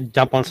not trying to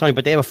dump on Sony,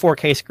 but they have a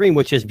 4K screen,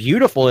 which is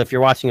beautiful if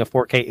you're watching a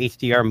 4K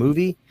HDR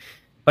movie.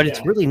 But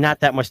it's really not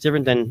that much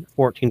different than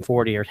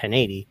 1440 or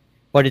 1080.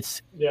 But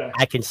it's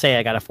I can say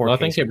I got a 4K. Well, I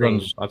think screen.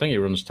 it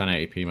runs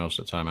 1080p most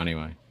of the time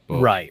anyway.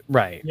 But right.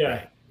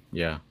 Yeah.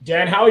 Yeah.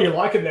 Dan, how are you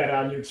liking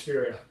that new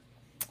Xperia?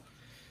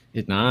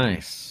 It's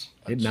nice.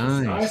 It's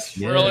nice.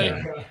 Yeah. Really?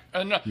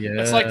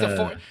 Yeah. It's like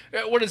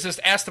what is this?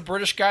 Ask the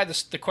British guy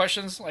the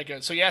questions. Like,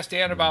 so you asked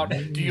Dan about,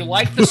 do you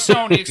like the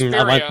Sony Xperia?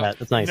 I like that.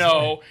 That's nice.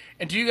 No.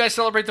 And do you guys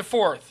celebrate the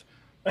 4th?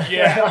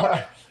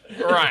 Yeah.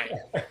 Right.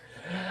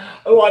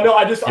 Oh, I know.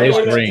 I just. It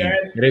is green.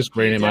 It is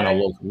green. It might not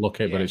look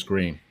it, but it's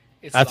green.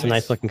 That's a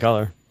nice looking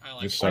color.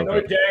 I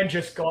know Dan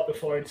just got the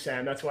phone,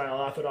 Sam. That's why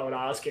I thought I would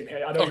ask him.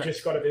 Hey, I know he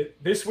just got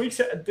it this week.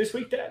 This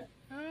week, Dan.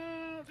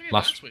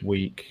 Last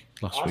week.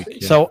 Yeah.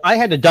 So I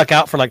had to duck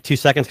out for like 2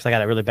 seconds because I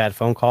got a really bad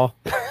phone call.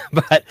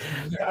 But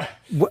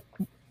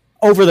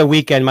over the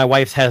weekend, my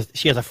wife has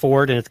a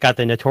Ford, and it's got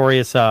the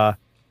notorious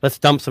let's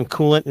dump some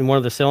coolant in one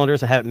of the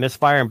cylinders and have it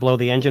misfire and blow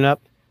the engine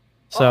up.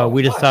 So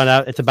we just found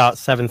out it's about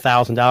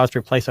 $7,000 to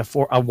replace a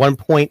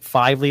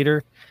 1.5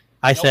 liter.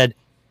 I said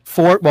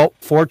Ford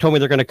told me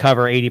they're going to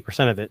cover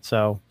 80% of it,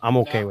 so I'm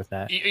okay with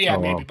that. Yeah,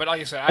 maybe. But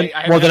like I said,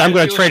 then I'm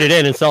going to trade it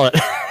in and sell it.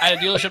 I had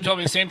a dealership tell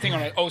me the same thing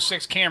on an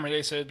 06 Camry.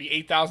 They said it'd be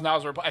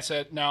 $8,000. I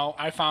said no.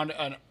 I found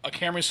a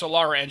Camry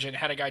Solara engine.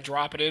 Had a guy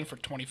drop it in for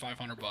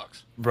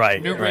 $2,500.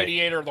 Right. New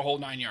radiator, the whole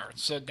 9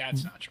 yards. So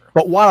that's not true.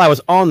 But while I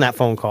was on that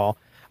phone call,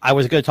 I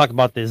was going to talk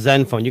about the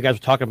Zen phone. You guys were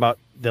talking about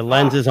the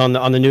lenses on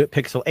the new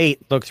Pixel 8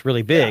 looks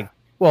really big. Yeah.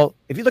 Well,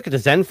 if you look at the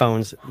Zen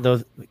phones,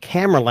 those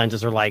camera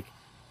lenses are like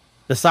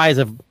the size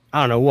of,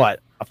 I don't know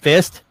what, a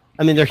fist.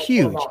 I mean, they're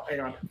huge,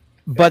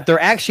 but they're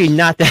actually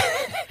not that.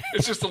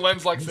 It's just a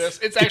lens like this.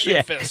 It's actually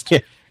a fist. Yeah.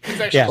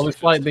 Well,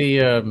 it's like the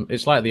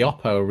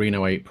Oppo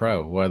Reno 8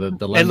 Pro, where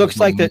the lens looks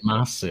like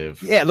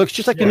massive. Yeah, it looks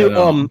just like the new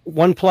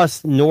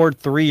OnePlus Nord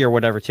 3 or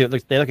whatever too.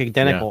 They look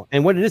identical. Yeah.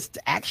 And what it is, it's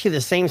actually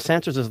the same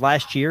sensors as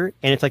last year,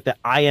 and it's like the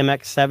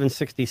IMX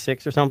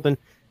 766 or something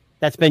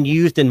that's been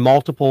used in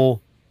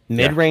multiple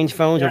mid-range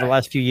phones over the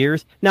last few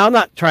years. Now, I'm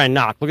not trying to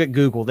knock. Look at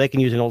Google; they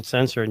can use an old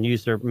sensor and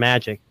use their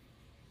magic.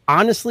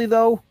 Honestly,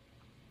 though,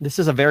 this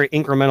is a very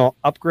incremental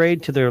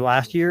upgrade to their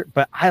last year.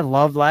 But I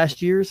loved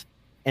last year's.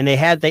 And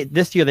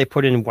this year they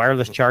put in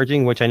wireless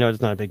charging, which I know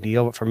is not a big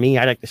deal. But for me,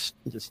 I like to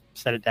just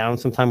set it down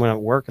sometime when I'm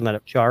at work and let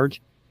it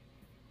charge.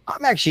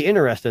 I'm actually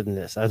interested in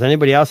this. Does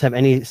anybody else have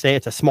say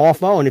it's a small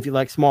phone if you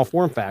like small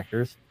form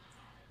factors?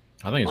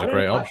 I think it's a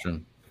great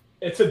option.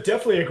 It's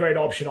definitely a great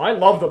option. I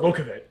love the look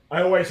of it.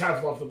 I always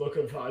have loved the look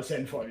of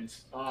Zen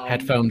phones.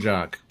 Headphone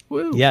jack.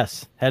 Woo.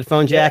 Yes,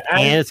 headphone jack,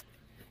 and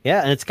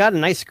it's got a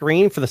nice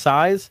screen for the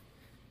size.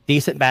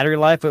 Decent battery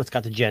life, but it's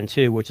got the Gen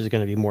 2, which is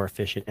going to be more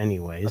efficient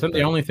anyways. I think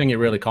the only thing it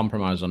really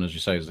compromises on, as you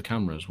say, is the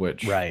cameras,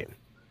 which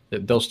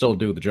they'll still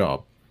do the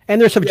job. And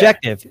they're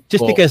subjective,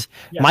 because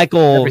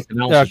Michael,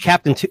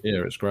 Captain 2.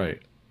 Yeah, it's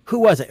great. Who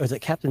was it? Was it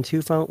Captain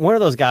 2 phone? One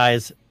of those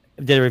guys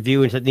did a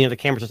review and said, the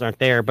cameras just aren't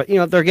there. But,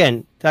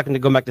 they're, talking to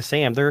go back to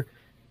Sam, they're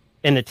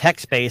in the tech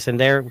space and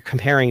they're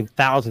comparing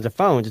thousands of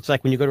phones. It's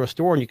like when you go to a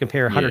store and you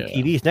compare 100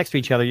 TVs next to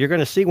each other, you're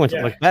going to see ones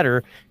that look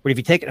better. But if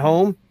you take it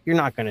home, you're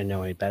not going to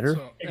know any better.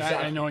 So,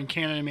 I know in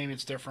Canada maybe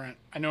it's different.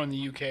 I know in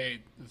the UK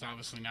it's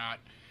obviously not.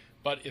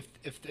 But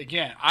if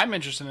again, I'm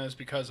interested in this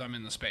because I'm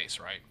in the space,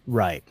 right?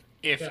 Right.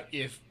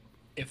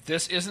 If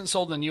this isn't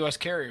sold in the U.S.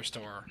 carrier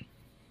store,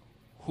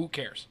 who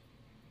cares?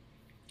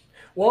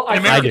 Well,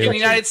 in the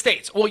United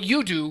States. Well,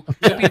 you do.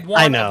 You'll be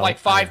one of like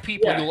 5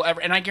 people you'll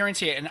ever, and I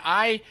guarantee it. And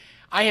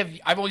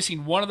I've only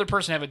seen one other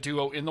person have a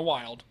Duo in the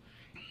wild,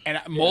 and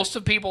most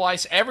of the people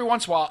every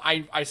once in a while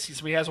I see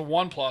somebody has a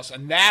OnePlus,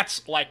 and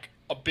that's like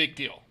a big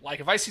deal. Like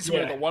if I see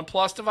somebody with a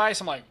OnePlus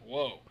device, I'm like,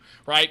 whoa,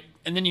 right?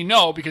 And then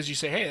because you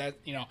say, hey, that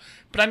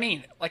But I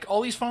mean, like all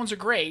these phones are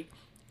great.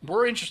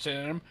 We're interested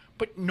in them,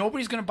 but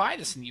nobody's going to buy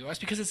this in the U.S.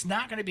 because it's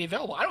not going to be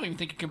available. I don't even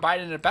think you can buy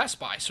it in a Best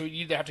Buy. So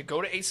you either have to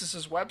go to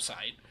Asus's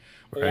website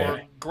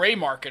or gray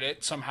market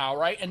it somehow,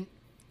 right? And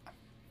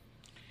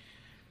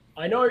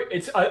I know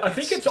I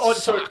think it's on.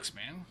 Sucks,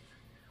 man.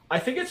 I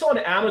think it's on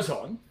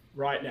Amazon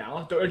right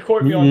now. Don't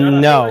quote me on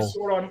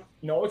that.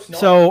 No, it's not.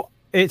 So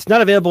it's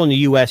not available in the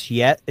U.S.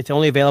 yet. It's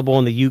only available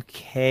in the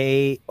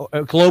U.K.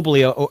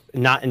 Globally,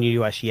 not in the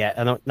U.S. yet.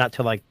 Not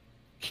till like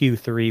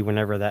Q3,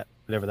 whenever that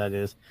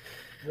is.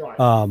 Right.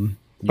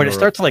 But it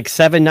starts at like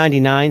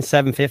 $799,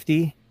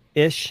 $750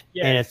 ish,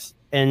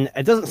 and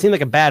it doesn't seem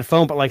like a bad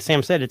phone. But like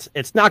Sam said,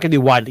 it's not going to be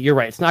widely. You're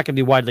right. It's not going to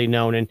be widely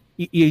known. And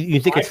you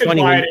think it's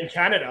funny? I can buy it in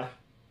Canada.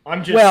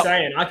 I'm just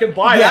saying, I can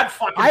buy that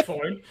fucking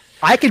phone.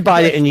 I could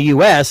buy it in the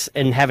U.S.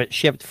 and have it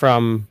shipped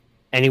from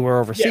anywhere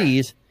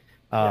overseas.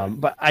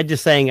 But I'm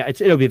just saying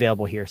it'll be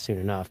available here soon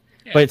enough.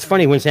 Yeah, but it's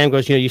funny when Sam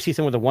goes, you see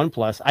someone with a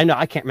OnePlus.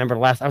 I can't remember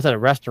I was at a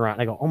restaurant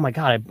and I go, oh my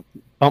God, I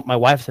bumped my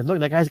wife and said, look,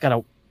 that guy's got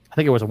I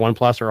think it was a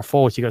OnePlus or a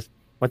Fold. She goes,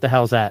 what the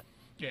hell's that?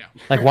 Yeah.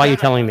 Like, why are you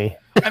telling me?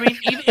 I mean,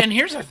 and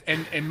here's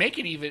and make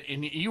it even,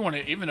 and you want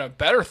even a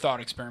better thought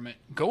experiment.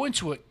 Go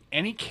into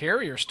any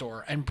carrier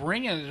store and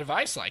bring in a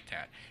device like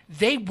that.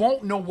 They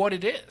won't know what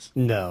it is.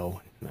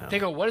 No. They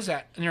go, what is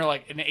that? And they're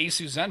like, an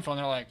Asus Zenfone.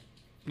 They're like,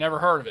 never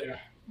heard of it. Yeah.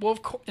 Well,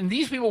 of course, and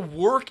these people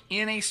work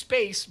in a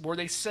space where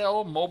they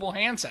sell mobile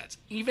handsets.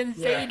 Even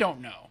they don't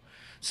know.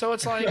 So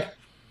it's like,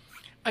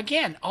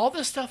 again, all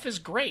this stuff is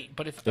great,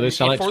 but if for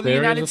the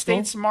United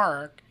States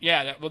market,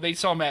 they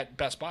sell them at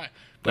Best Buy.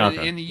 But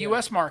in the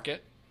U.S.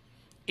 market,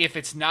 if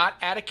it's not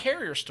at a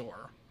carrier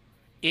store,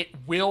 it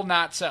will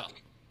not sell.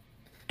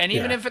 And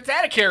even if it's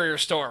at a carrier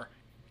store,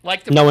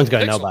 like the no one's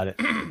going to know about it.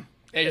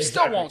 It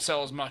still won't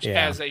sell as much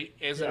as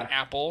an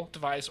Apple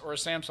device or a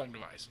Samsung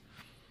device.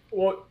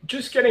 Well,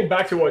 just getting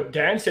back to what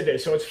Dan said there.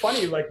 So it's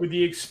funny, like with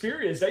the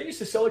Xperias, they used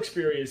to sell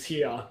Xperias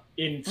here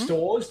in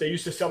stores. They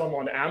used to sell them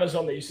on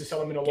Amazon. They used to sell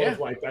them in a lot of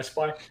like Best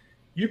Buy.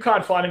 You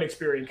can't find an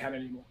Xperia in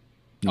Canada anymore.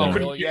 Oh,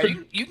 really?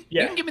 You can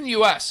get them in the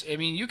U.S. I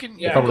mean, you can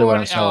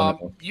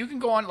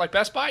go on like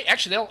Best Buy.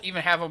 Actually, they'll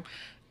even have them.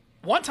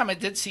 One time I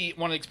did see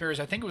one of the Xperias,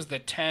 I think it was the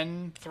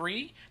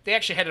 10-3. They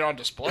actually had it on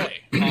display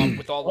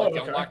with all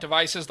the unlock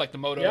devices, like the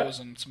Motos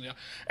and some of the.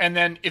 And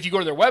then if you go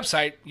to their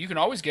website, you can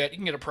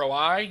get a Pro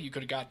I. You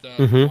could have got the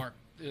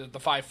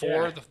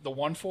 5.4, the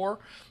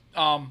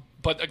 1.4.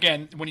 But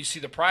again, when you see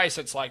the price,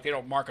 it's like they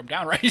don't mark them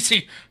down, right? You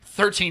see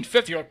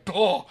 $1,350, you're like,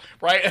 oh,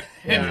 right?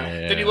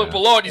 And then you look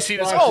below and you see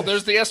this. Oh,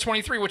 there's the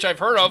S23, which I've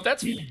heard of.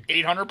 That's $800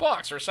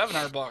 or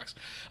 $700.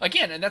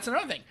 Again, and that's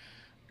another thing.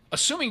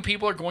 Assuming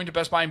people are going to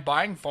Best Buy and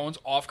buying phones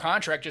off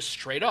contract just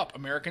straight up,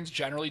 Americans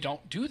generally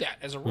don't do that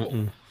as a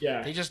rule.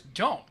 Yeah, they just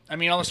don't. I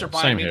mean, unless they're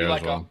buying maybe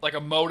like a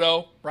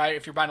Moto, right?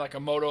 If you're buying like a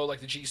Moto, like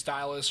the G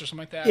Stylus or something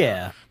like that.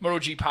 Yeah, Moto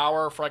G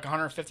Power for like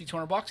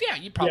 $150-$200. Yeah,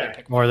 you'd probably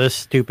pick one. Or this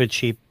stupid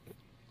cheap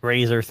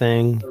Razer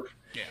thing.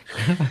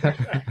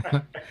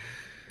 Yeah.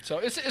 So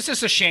it's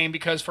just a shame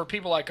because for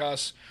people like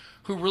us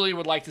who really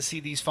would like to see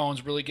these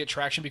phones really get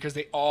traction because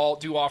they all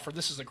do offer.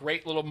 This is a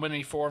great little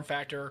mini form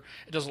factor.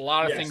 It does a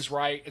lot of things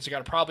right. It's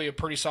got probably a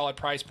pretty solid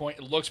price point.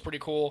 It looks pretty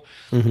cool.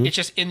 It's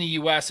just in the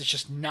U.S., it's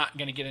just not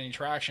going to get any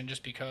traction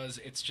just because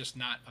it's just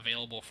not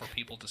available for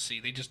people to see.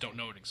 They just don't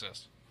know it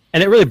exists.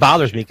 And it really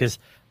bothers me because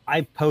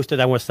I posted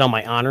I want to sell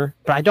my Honor,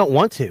 but I don't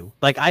want to.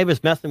 Like I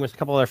was messing with a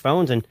couple other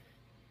phones, and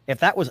if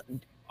that was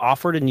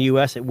offered in the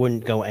U.S., it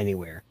wouldn't go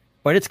anywhere.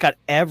 But it's got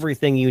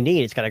everything you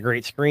need. It's got a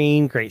great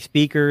screen, great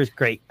speakers,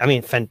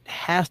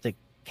 fantastic.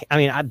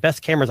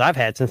 Best cameras I've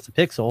had since the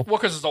Pixel. Well,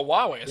 because it's a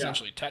Huawei,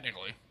 essentially,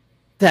 technically.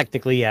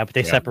 Technically, yeah, but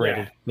they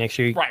separated. Make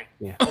sure you... Right.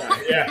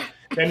 Yeah.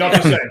 They're not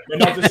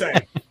the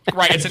same.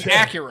 Right, it's an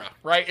Acura,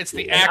 right? It's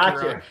the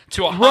Acura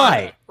to a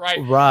Honda, right?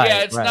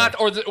 Yeah, it's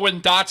not... Or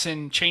when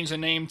Datsun changed the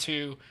name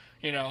to...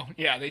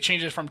 they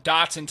changed it from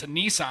Datsun to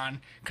Nissan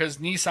because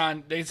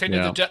Nissan, they said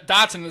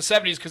Datsun in the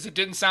 70s because it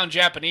didn't sound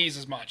Japanese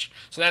as much.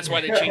 So that's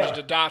why they changed it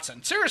to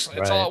Datsun. Seriously,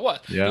 that's all it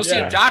was. Yeah. You'll see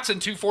a Datsun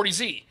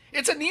 240Z.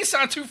 It's a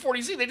Nissan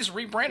 240Z. They just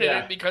rebranded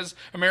it because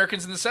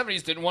Americans in the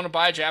 70s didn't want to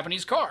buy a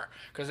Japanese car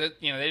because they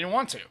didn't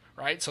want to,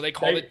 right? So they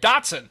called it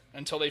Datsun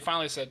until they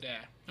finally said,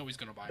 nobody's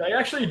going to buy it. They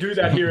actually do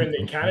that here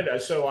in Canada.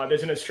 So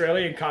there's an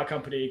Australian car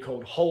company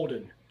called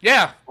Holden.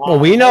 Yeah. Well,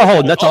 we know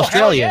Holden. That's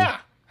Australian. Yeah.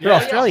 They're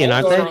Australian,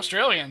 aren't they? They're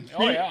Australian.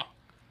 Oh, yeah.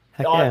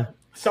 Heck yeah.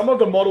 Some of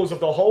the models of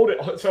the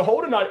Holden. So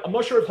Holden, I'm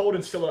not sure if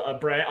Holden's still a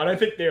brand. I don't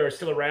think they're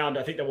still around.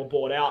 I think they were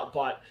bought out.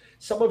 But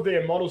some of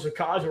their models of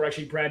cars were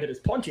actually branded as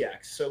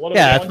Pontiacs. So a lot of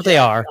that's what they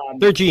are.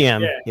 They're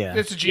GM. Yeah.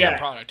 It's a GM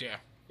product,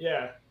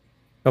 Yeah.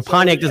 But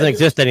Pontiac doesn't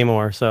exist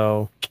anymore,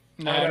 so...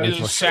 No,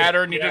 neither is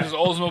Saturn, neither is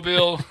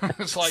Oldsmobile.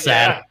 It's like...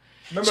 Sad.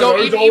 So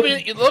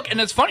even look, and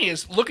it's funny,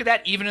 look at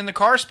that even in the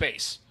car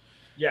space.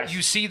 Yes.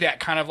 You see that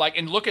kind of like...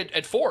 And look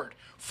at Ford.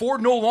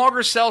 Ford no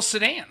longer sells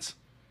sedans.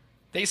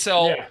 They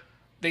sell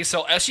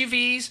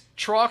SUVs,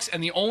 trucks,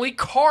 and the only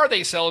car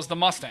they sell is the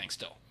Mustang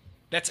still.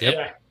 That's it.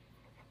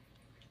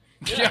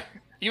 Yeah.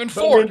 Even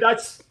Ford.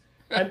 But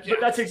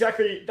that's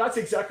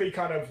exactly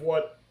kind of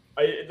what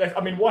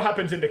what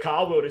happens in the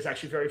car world is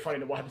actually very funny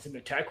than what happens in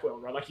the tech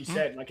world, right? Like you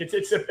said, like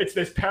it's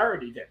this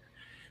parity there,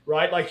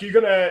 right? Like you're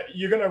gonna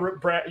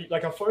brand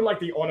like a phone like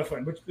the Honor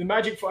phone, which the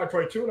Magic 5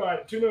 Pro 2 and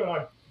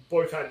I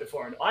both had the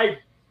phone. I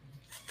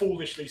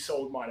foolishly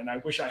sold mine, and I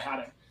wish I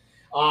hadn't.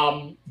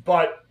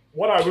 But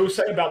what I will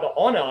say about the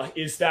Honor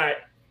is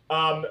that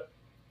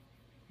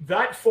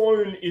that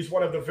phone is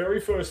one of the very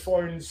first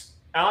phones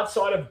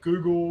outside of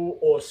Google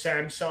or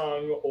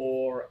Samsung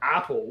or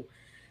Apple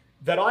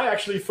that I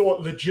actually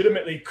thought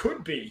legitimately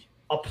could be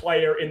a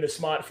player in the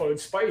smartphone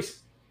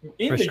space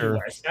in the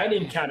US and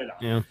in Canada.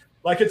 Yeah.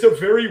 Like it's a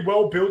very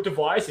well-built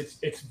device.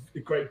 It's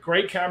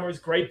great cameras,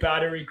 great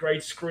battery,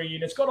 great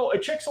screen.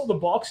 It checks all the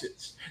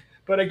boxes.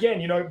 But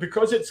again,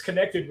 because it's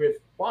connected with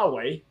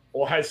Huawei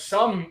or has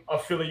some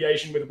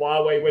affiliation with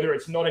Huawei, whether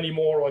it's not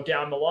anymore or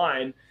down the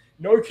line,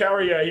 no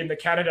carrier in the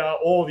Canada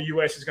or the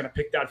US is going to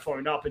pick that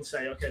phone up and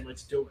say, okay,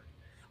 let's do it.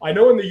 I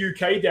know in the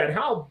UK, Dan,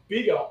 how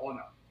big are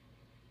Honor?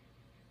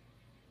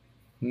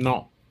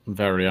 Not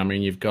very. I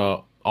mean, you've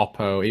got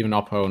Oppo, even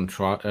Oppo and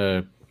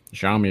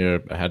Xiaomi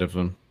are ahead of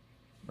them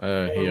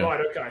here.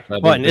 Right, okay.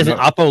 What, isn't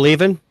Oppo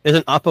leaving?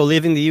 Isn't Oppo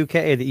leaving the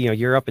UK,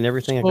 Europe and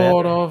everything like that?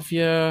 Sort of,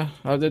 yeah.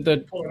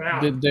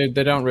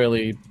 They don't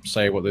really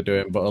say what they're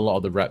doing, but a lot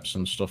of the reps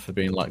and stuff are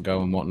being let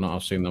go and whatnot.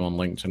 I've seen them on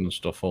LinkedIn and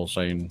stuff all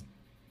saying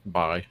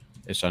bye,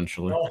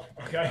 essentially. Oh,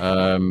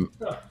 okay.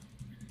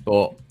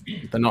 But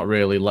they're not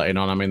really letting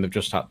on. I mean, they've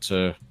just had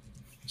to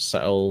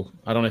settle.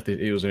 I don't know if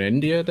it was in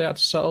India they had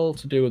to settle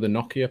to do with the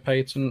Nokia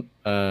patent.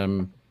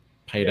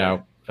 Paid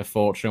out a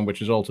fortune,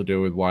 which is all to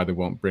do with why they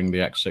won't bring the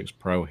X6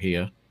 Pro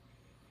here.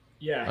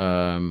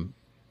 Yeah.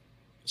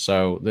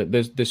 So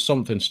there's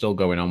something still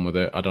going on with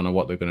it. I don't know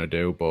what they're going to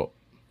do, but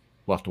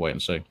we'll have to wait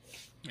and see.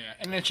 Yeah,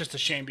 and it's just a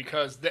shame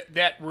because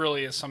that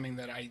really is something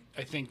that I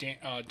think,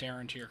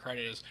 Darren, to your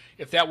credit, is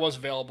if that was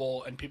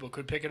available and people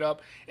could pick it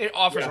up, it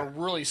offers a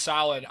really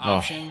solid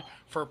option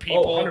for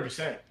people.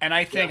 100%. And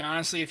I think,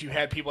 honestly, if you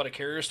had people at a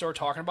carrier store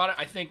talking about it,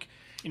 I think,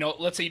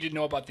 let's say you didn't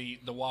know about the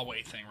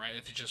Huawei thing, right?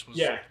 If it just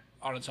was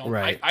on its own.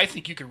 Right. I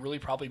think you could really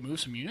probably move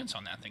some units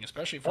on that thing,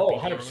 especially for people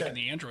who are looking in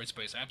the Android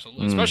space.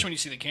 Absolutely. Especially when you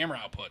see the camera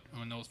output.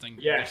 When those things,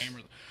 the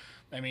cameras,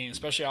 I mean,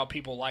 especially how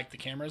people like the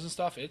cameras and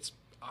stuff.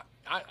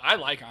 I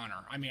like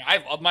Honor. I mean, I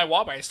love my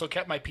Huawei. I still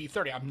kept my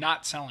P30. I'm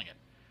not selling it.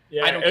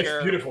 Yeah, I don't it's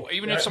care. Beautiful.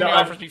 Even if somebody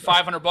offers me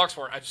 $500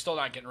 for it, I'm still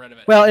not getting rid of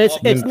it. Well,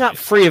 it's not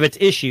free of its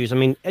issues. I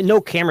mean,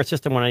 no camera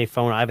system on any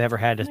phone I've ever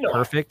had is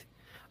perfect.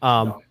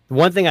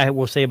 One thing I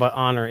will say about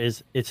Honor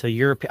is it's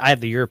a I have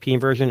the European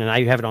version, and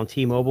I have it on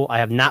T-Mobile. I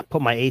have not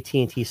put my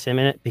AT&T SIM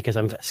in it because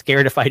I'm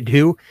scared if I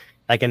do.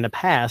 Like in the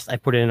past, I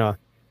put in a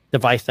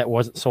device that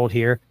wasn't sold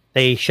here.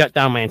 They shut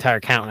down my entire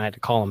account, and I had to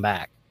call them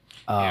back.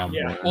 Well,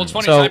 it's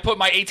funny. So I put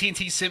my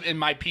AT&T SIM in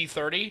my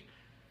P30.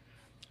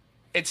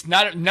 It's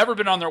never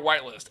been on their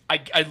whitelist.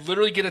 I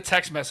literally get a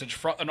text message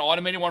from an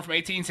automated one from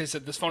AT&T that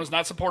said this phone is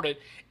not supported.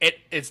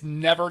 It's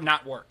never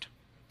not worked.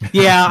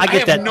 Yeah, I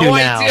get that too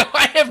now.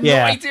 I have no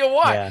idea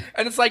why. Yeah.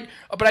 And it's like,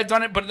 but I've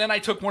done it. But then I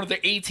took one of the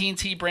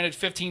AT&T branded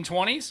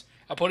 1520s.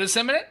 I put a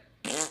SIM in it.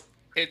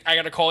 I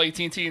got to call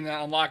AT&T and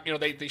then unlock.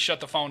 They shut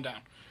the phone down.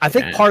 I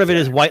think part of it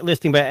is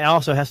whitelisting, but it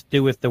also has to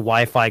do with the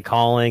Wi-Fi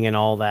calling and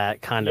all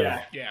that kind of.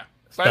 Yeah.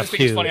 So I just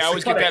think it's funny. I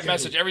always get that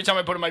message every time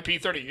I put in my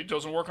P30. It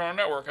doesn't work on our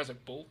network. I was like,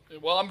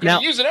 well, I'm going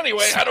to use it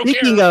anyway. I don't care.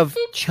 Speaking of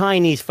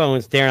Chinese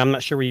phones, Darren, I'm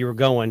not sure where you were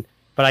going.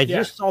 But I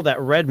just saw that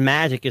Red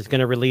Magic is going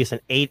to release an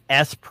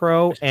 8S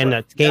Pro and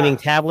a gaming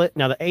tablet.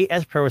 Now, the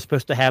 8S Pro is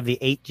supposed to have the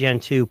 8 Gen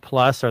 2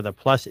 Plus or the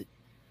Plus,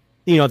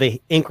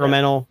 the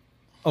incremental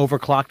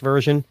overclocked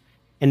version.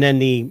 And then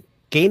the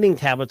gaming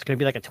tablet's going to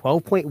be like a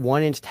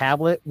 12.1-inch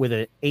tablet with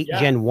an 8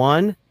 Gen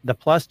 1, the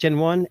Plus Gen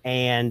 1,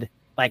 and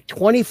like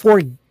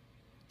 24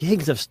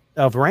 gigs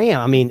of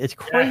RAM. I mean, it's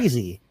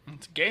crazy.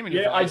 It's a gaming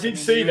device. I did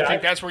see that. I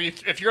think that's where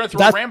if you're going to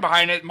throw RAM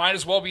behind it, might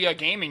as well be a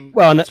gaming,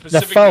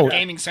 specific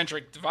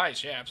gaming-centric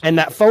device. Yeah, absolutely. And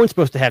that phone's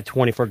supposed to have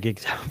 24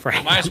 gigs of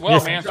RAM. Might as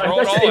well, man. Throw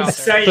it all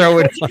insane. out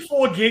there.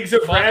 24 gigs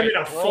of RAM in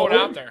a phone. Throw it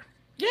out there.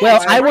 Yeah,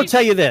 well, I will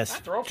tell you this.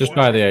 Just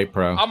buy the 8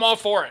 Pro. I'm all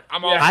for it.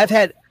 I've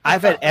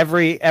had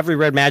every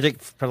Red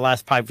Magic for the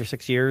last 5 or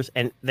 6 years,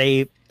 and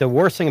the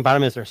worst thing about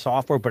them is their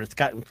software, but it's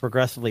gotten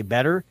progressively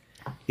better.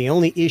 The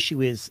only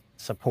issue is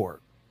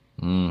support.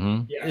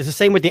 Mm-hmm. Yeah. It's the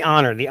same with the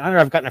Honor. The Honor,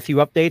 I've gotten a few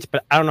updates,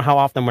 but I don't know how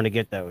often I'm going to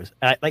get those.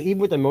 Like even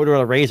with the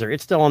Motorola Razr,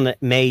 it's still on the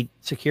May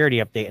security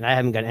update, and I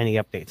haven't got any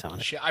updates on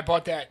it. Shit, I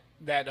bought the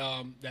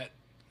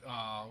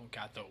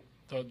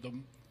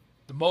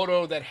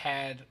Moto that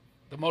had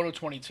the Moto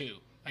 22.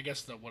 I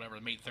guess the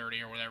Mate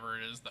 30 or whatever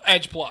it is, the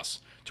Edge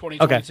Plus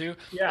 2022. Okay.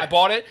 Yeah. I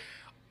bought it.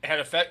 It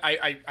had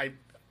I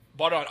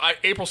bought it on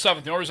April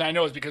 7th. The only reason I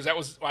know is because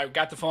I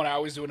got the phone. I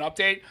always do an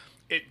update.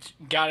 It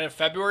got a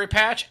February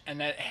patch, and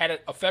then had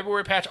a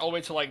February patch all the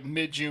way to like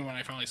mid-June when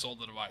I finally sold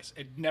the device.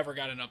 It never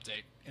got an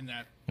update in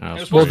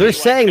that. Well, they're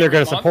saying they're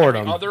going to support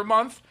them. Other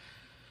month.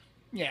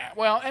 Yeah,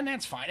 well, and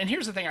that's fine. And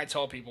here's the thing I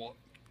tell people.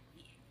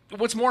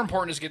 What's more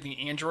important is getting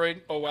the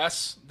Android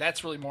OS.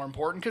 That's really more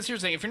important because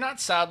here's the thing. If you're not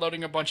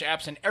sideloading a bunch of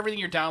apps and everything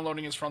you're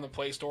downloading is from the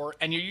Play Store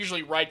and you're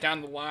usually right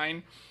down the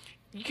line,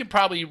 you could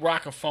probably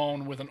rock a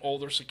phone with an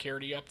older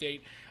security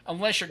update.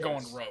 Unless you're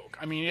going rogue.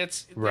 I mean,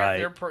 it's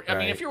right. I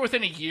mean, if you're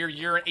within a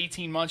year and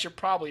 18 months, you're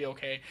probably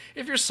okay.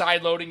 If you're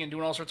sideloading and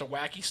doing all sorts of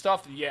wacky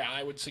stuff, yeah,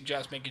 I would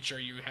suggest making sure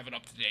you have it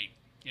up to date.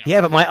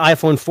 Yeah, but my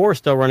iPhone 4 is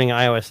still running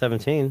iOS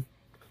 17.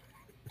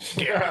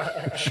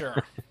 Yeah,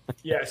 sure.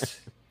 Yes.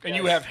 And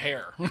you have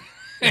hair.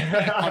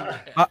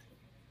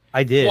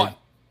 I did.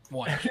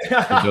 One.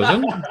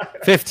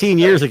 15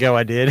 years ago,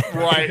 I did.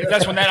 Right.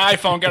 That's when that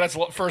iPhone got its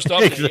first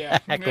update.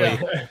 Exactly.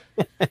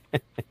 Yeah.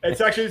 It's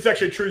actually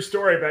a true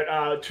story,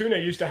 but Tuna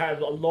used to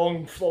have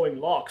long flowing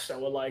locks that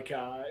were like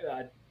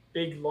a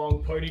big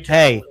long ponytail.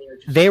 Hey,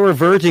 they were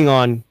verging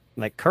on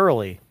like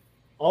curly.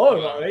 Oh,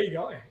 well, there you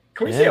go.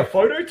 Can we see a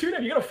photo, Tuna?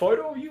 Have you got a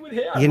photo of you with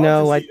hair?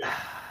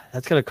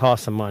 That's gonna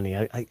cost some money.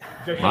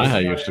 My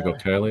hair used to go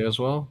curly as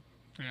well.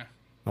 Yeah.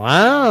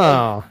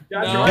 Wow.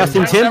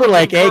 Justin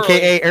Timberlake,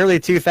 aka early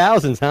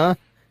 2000s, huh?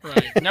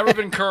 Right. Never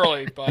been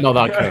curly, but not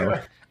that curly.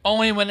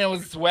 Only when it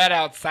was wet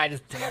outside.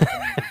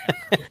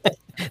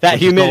 That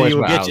humidity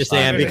will get you,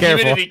 Sam. Be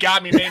careful. Humidity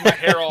got me, made my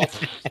hair all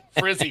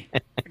frizzy.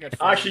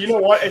 Actually, you know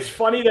what? It's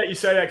funny that you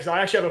say that because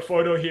I actually have a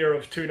photo here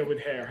of Tuna with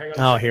hair. Hang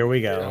on. Oh, here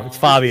we go. It's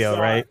Fabio,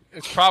 right?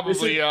 It's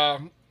probably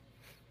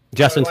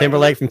Justin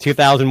Timberlake from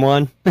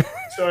 2001.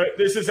 So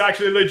this is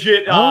actually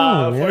legit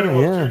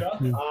photo of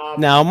Tuna.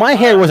 Now, my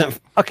hair wasn't...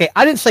 Okay,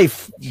 I didn't say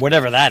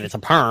whatever that is, a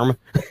perm.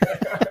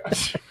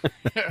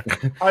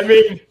 I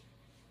mean...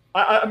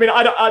 I mean,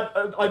 I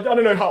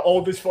don't know how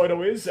old this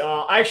photo is.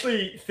 I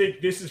actually think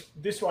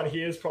this one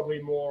here is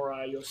probably more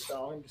your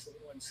style. Just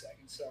 1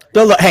 second, sorry.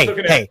 So look,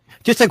 hey,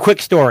 just a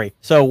quick story.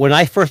 So when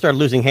I first started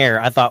losing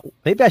hair, I thought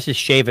maybe I should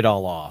shave it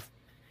all off.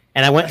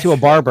 And I went to a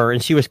barber,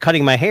 and she was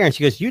cutting my hair, and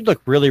she goes, "You'd look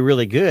really,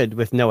 really good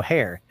with no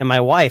hair." And my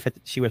wife,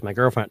 she was my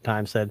girlfriend at the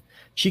time, said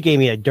she gave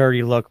me a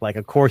dirty look, like,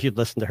 of course you'd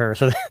listen to her.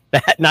 So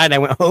that night I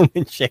went home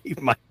and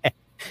shaved my head,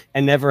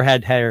 and never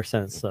had hair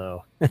since.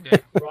 So. Yeah.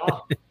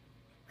 Wow.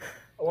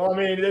 Well, I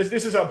mean,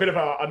 this is a bit of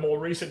a more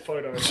recent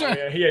photo.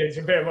 He's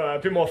a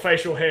bit more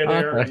facial hair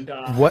there. Okay.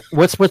 And,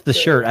 what's with the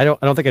shirt? I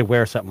don't think I'd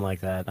wear something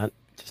like that. I'm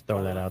just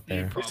throwing that out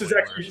there. This is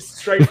actually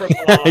straight from.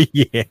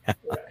 Yeah.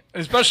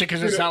 Especially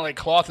because it's not like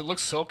cloth; it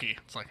looks silky.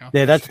 It's like,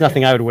 yeah, that's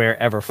nothing I would wear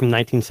ever from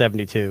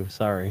 1972.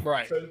 Sorry.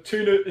 Right. So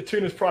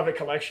Tuna's private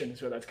collection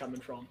is where that's coming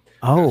from.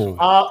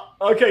 Oh.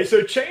 Okay,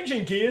 so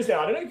changing gears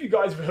now. I don't know if you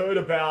guys have heard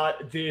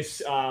about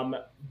this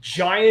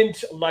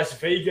giant Las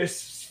Vegas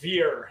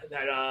sphere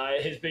that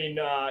has been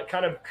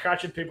kind of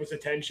catching people's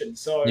attention.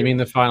 So you mean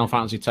the Final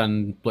Fantasy X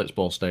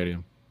Blitzball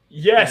Stadium?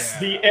 Yes,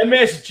 the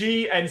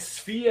MSG and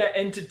Sphere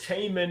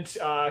Entertainment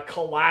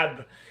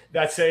collab.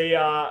 That's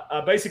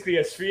basically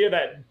a Sphere,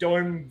 that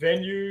dome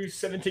venue,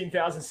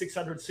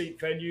 17,600 seat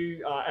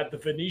venue at the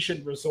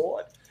Venetian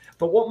Resort.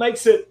 But what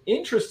makes it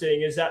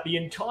interesting is that the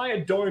entire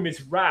dome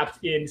is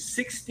wrapped in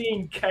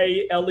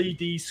 16K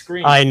LED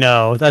screens. I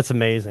know, that's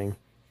amazing.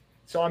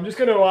 So I'm just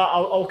gonna,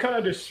 I'll kind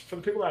of just, for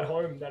the people at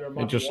home that are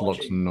it just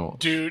watching, looks nuts,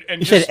 dude.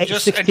 And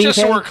just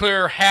so we're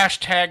clear,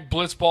 hashtag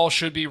Blitzball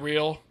should be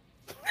real.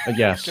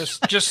 Yes.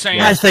 Just saying.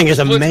 That thing is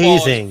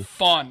amazing. Is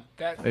fun.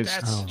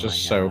 That's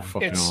just so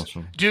fucking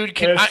awesome. Dude,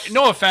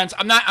 no offense.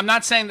 I'm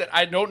not saying that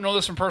I don't know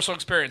this from personal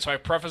experience. So I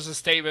preface this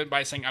statement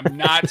by saying I'm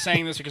not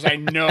saying this because I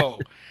know.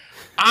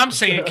 I'm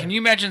saying, can you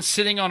imagine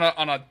sitting on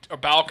a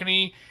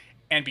balcony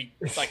and be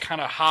like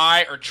kind of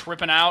high or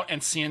tripping out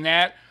and seeing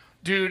that?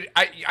 Dude,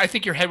 I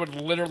think your head would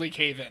literally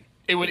cave in.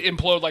 It would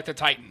implode like the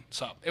Titan.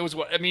 So it was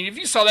what I mean. If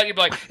you saw that, you'd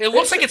be like, "It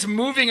looks like it's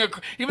moving." Even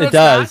though it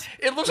does.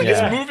 It looks like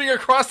it's moving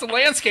across the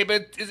landscape.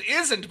 It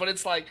isn't, but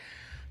it's like,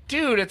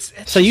 dude, it's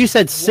so you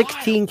said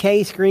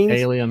 16K screens?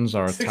 Aliens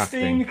are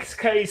attacking.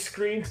 16K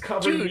screens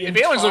covering. Dude, the if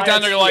aliens look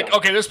down there, you're like, sphere.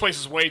 okay, this place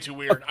is way too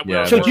weird.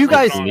 Yeah, so do you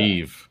guys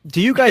leave? Do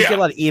you guys get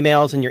a lot of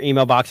emails in your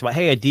email box about,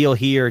 hey, a deal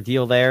here, a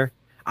deal there?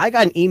 I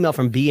got an email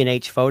from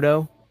B&H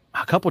Photo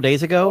a couple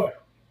days ago,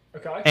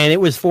 and it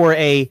was for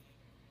a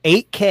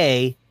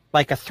 8K,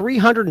 like a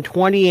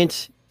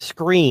 320-inch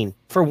screen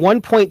for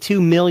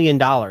 $1.2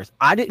 million.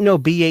 I didn't know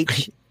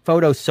BH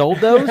Photo sold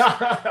those,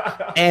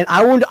 and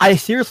I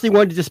seriously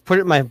wanted to just put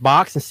it in my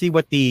box and see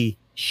what the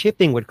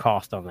shipping would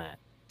cost on that.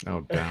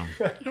 Oh, damn.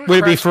 Would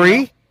it be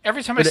free?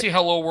 Every time I see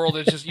Hello World,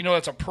 it's just,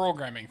 that's a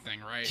programming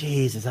thing, right?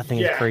 Jesus, that thing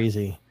is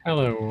crazy.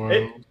 Hello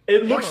World.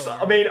 It looks.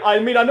 I mean,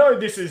 I know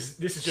this is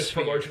just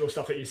promotional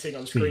stuff that you're seeing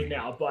on screen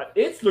now, but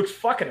it looks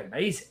fucking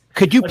amazing.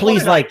 Could you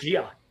please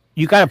idea.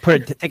 You got to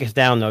take us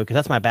down, though, because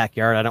that's my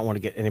backyard. I don't want to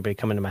get anybody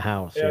coming to my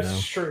house. Yeah, this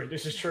is true.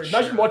 This is true.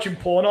 Imagine watching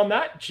porn on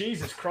that.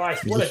 Jesus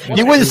Christ. You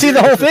wouldn't see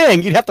the whole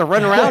thing. You'd have to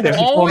run around it.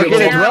 Only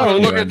Karen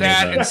would look at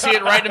that and see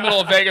it right in the middle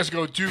of Vegas and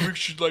go, dude, we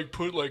should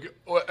put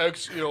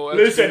X,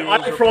 Listen,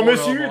 I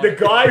promise you, the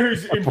guy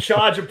who's in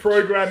charge of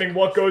programming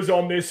what goes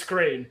on this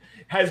screen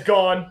has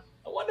gone,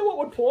 I wonder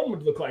what porn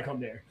would look like on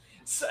there.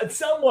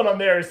 Someone on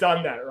there has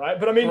done that, right?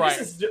 But I mean, this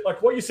is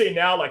like what you see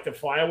now, like the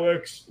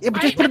fireworks. Yeah,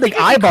 but just put a big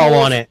eyeball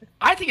on it.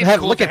 I think it's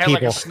cool to have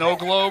like a snow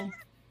globe.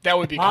 That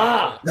would be cool.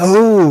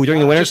 Oh, during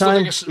the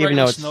wintertime? Even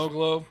though it's snow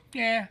globe.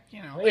 Yeah,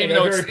 even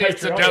though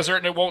it's the desert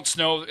and it won't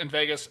snow in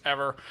Vegas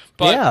ever.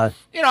 But,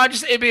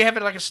 it'd be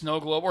having like a snow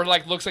globe or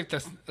like looks like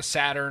the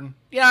Saturn.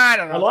 Yeah, I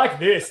don't know. I like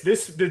this.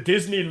 The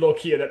Disney look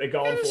here that they're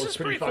going for is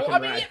pretty fucking cool. I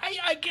mean,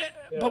 I get,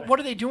 but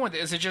what are they doing with it?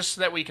 Is it just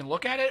so that we can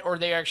look at it or are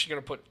they actually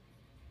going to put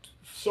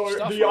So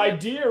the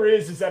idea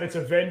is that it's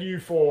a venue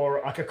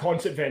for like a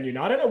concert venue.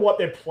 Now I don't know what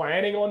they're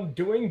planning on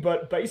doing,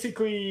 but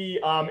basically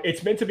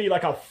it's meant to be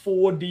like a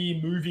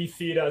 4D movie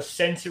theater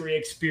sensory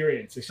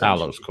experience. That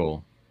looks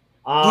cool.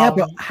 Yeah,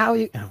 but how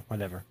you? Oh,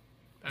 whatever.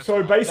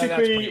 So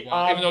basically, even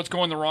though it's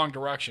going the wrong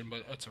direction,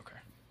 but that's okay.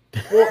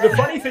 Well, the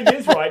funny thing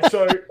is, right?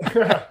 So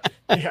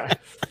yeah,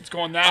 it's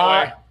going that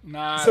way.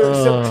 Nah.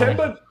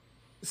 So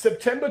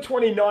September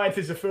 29th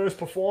is the first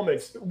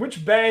performance.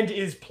 Which band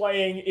is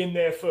playing in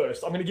there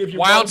first? I'm going to give you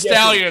Wild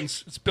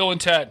Stallions. It's Bill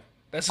and Ted.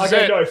 This is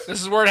it. No.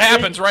 This is where it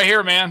happens right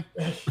here, man.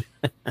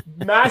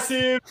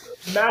 massive,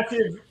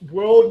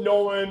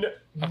 world-known,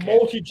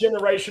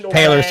 multi-generational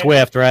Taylor band.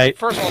 Swift, right?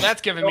 First of all,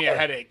 that's giving me a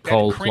headache. That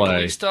Coldplay.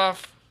 crinkly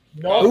stuff.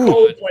 Not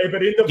Coldplay,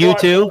 but in the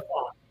U2?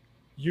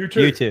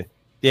 U2.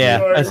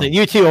 Yeah, I see.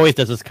 U2 always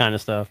does this kind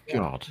of stuff.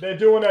 God. They're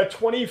doing a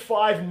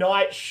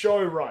 25-night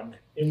show run.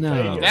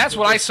 That's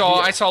what I saw.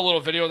 I saw a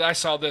little video that I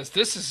saw this.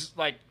 This is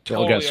like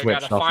totally, I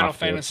got a Final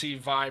Fantasy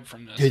vibe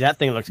from this. Dude, that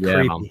thing looks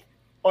creepy.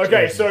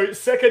 Okay, so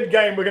second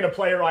game we're going to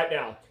play right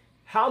now.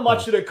 How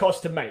much did it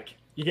cost to make?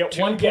 You get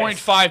one guess.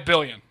 $2.5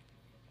 billion.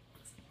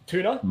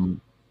 Tuna?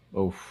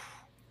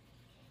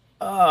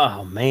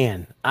 Oh,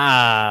 man.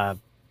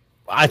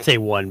 I'd say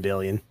 1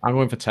 billion. I'm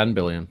going for 10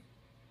 billion.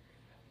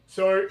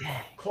 So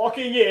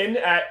clocking in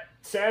at,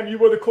 Sam, you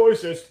were the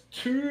closest,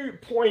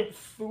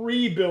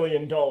 $2.3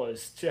 billion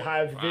to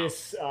have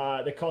this,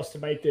 the cost to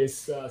make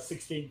this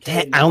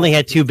 16K. I only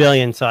had 2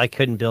 billion, so I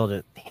couldn't build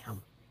it.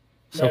 Damn.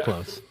 So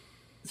close.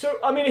 So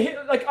I mean,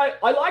 like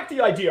I like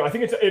the idea. I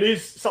think it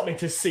is something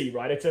to see,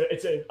 right? It's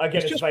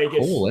Vegas.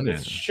 Cool, isn't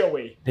it's it?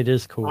 showy. It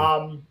is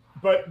cool.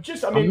 But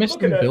just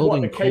look at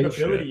what the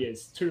capability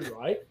is too,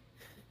 right?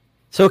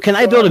 So can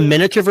I build a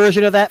miniature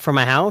version of that for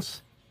my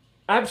house?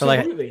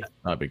 Absolutely.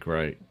 That'd be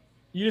great.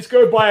 You just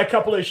go buy a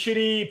couple of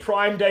shitty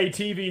Prime Day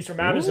TVs from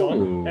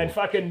Amazon and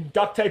fucking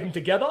duct tape them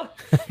together.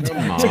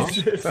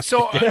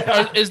 So,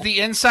 is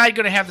the inside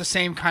going to have the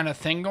same kind of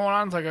thing going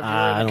on? Like if you're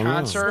at a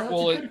concert, that's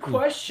a good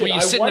question. When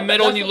you sit in the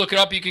middle and you look it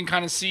up, you can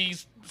kind of see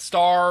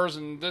stars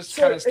and this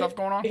kind of stuff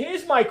going on.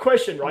 Here's my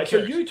question, right?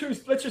 So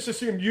let's just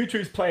assume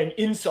U2's playing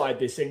inside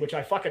this thing, which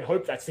I fucking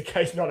hope that's the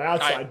case, not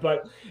outside.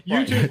 But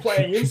U2's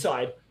playing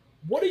inside.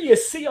 What do you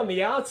see on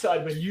the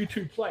outside when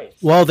U2 plays?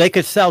 Well, they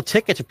could sell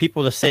tickets for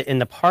people to sit in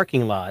the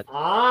parking lot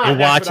and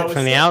watch it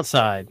from the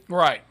outside.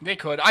 Right, they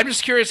could. I'm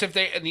just curious if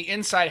the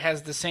inside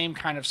has the same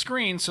kind of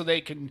screen so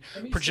they can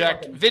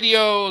project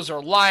videos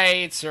or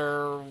lights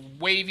or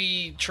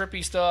wavy,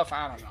 trippy stuff.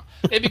 I don't know.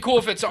 It'd be cool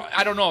if it's.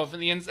 I don't know if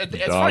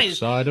it's funny.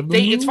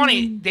 It's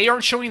funny they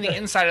aren't showing the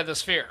inside of the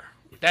sphere.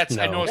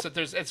 I noticed that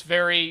it's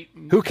very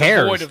who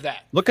cares devoid of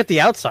that. Look at the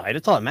outside;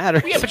 it's all that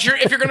matters. Yeah, but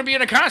if you're going to be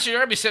in a concert, you're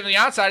going to be sitting on the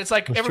outside. It's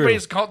like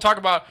everybody's talking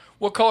about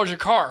what color's your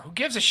car. Who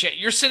gives a shit?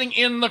 You're sitting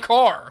in the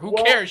car. Who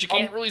cares? You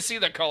can't really see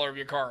the color of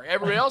your car.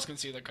 Everybody else can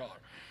see the color.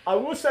 I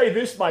will say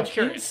this much: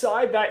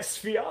 inside that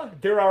sphere,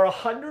 there are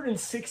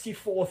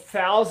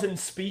 164,000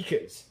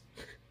 speakers.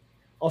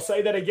 I'll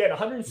say that again: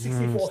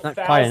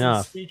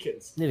 164,000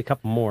 speakers. Need a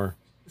couple more.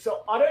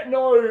 So I don't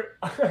know.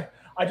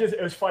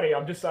 It was funny.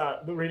 I'm just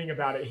reading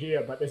about it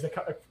here, but there's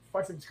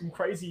some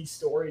crazy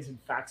stories and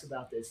facts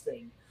about this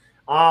thing.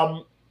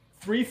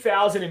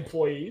 3,000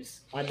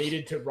 employees are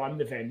needed to run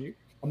the venue.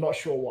 I'm not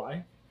sure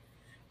why.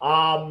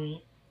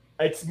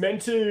 It's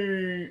meant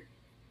to.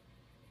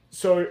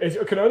 So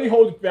it can only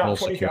hold about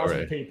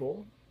 20,000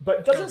 people, but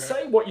it doesn't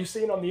say what you've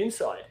seen on the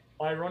inside.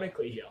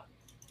 Ironically, here.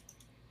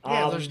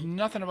 Yeah, there's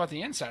nothing about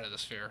the inside of the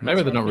sphere.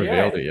 Maybe they're not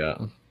revealed it yet.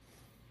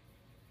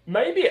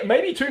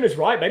 Maybe Tuna's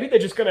right. Maybe they're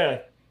just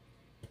gonna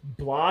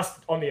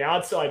blast on the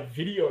outside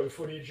video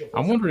footage.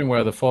 I'm wondering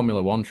where the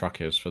Formula One track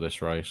is for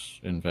this race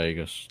in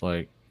Vegas.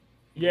 Like,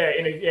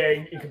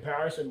 in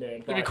comparison,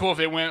 then it'd be cool if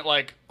they went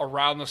like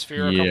around the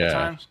sphere a couple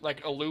times,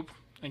 like a loop,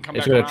 and come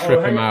back. It's gonna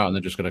trip them out, and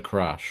they're just gonna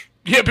crash.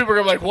 Yeah, people are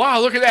gonna be like, "Wow,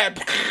 look at that!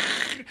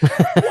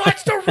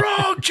 Watch the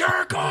road,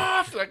 jerk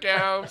off!" Like,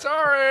 yeah, I'm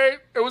sorry,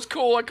 it was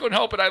cool. I couldn't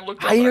help it. I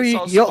looked up.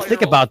 You don't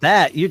think about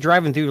that. You're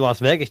driving through Las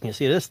Vegas and you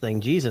see this thing.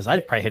 Jesus,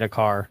 I'd probably hit a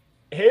car.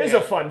 Here's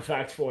a fun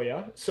fact for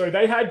you. So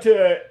they had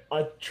to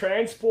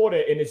transport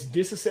it in its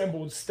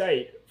disassembled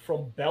state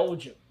from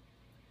Belgium.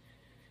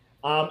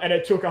 And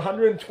it took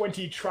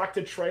 120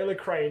 tractor-trailer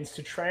cranes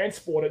to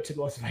transport it to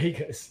Las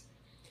Vegas.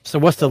 So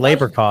what's the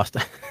labor cost?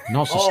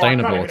 Not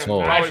sustainable at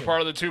all. Probably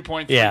part of the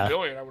 2.3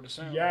 billion, I would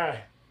assume. Yeah.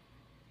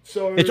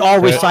 So it's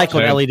all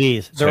recycled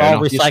LEDs. They're all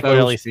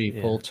recycled LEDs.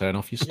 People, turn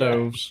off your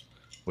stoves.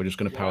 We're just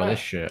going to power this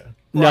shit.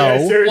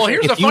 No. Well,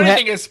 here's the funny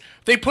thing is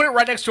they put it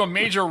right next to a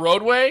major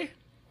roadway.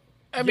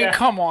 I mean,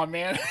 come on,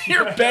 man.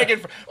 You're begging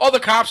for all the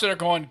cops that are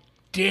going,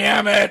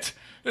 damn it.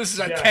 This is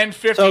a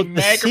 1050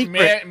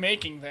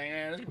 making thing.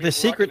 Man. The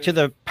secret to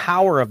the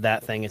power of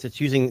that thing is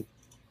it's using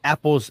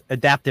Apple's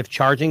adaptive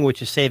charging,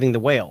 which is saving the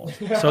whales.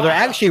 So they're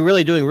actually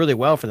really doing really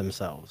well for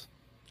themselves.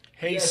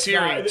 Hey,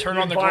 Siri, turn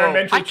on the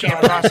glow. I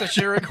can't process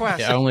your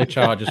request. It only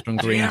charges from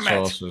green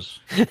sources.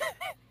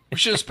 We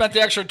should have spent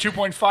the extra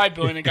 $2.5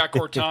 billion and got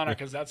Cortana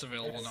because that's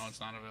available. No,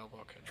 it's not available.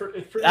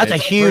 Okay. That's a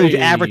huge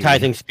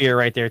advertising sphere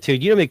right there, too.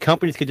 You know how many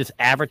companies could just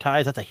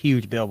advertise? That's a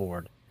huge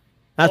billboard.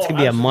 That's going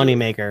to be a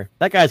moneymaker.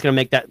 That guy's going to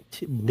make that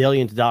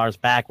billions of dollars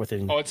back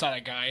within... Oh, it's not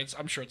a guy.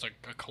 I'm sure it's like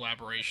a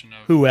collaboration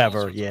of...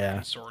 Whoever,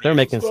 yeah. They're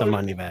making some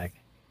money back.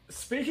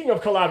 Speaking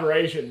of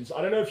collaborations,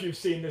 I don't know if you've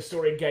seen this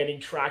story gaining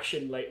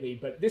traction lately,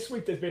 but this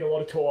week there's been a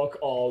lot of talk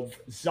of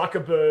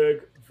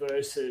Zuckerberg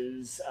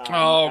versus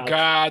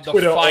God,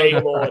 Twitter the fight.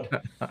 overlord.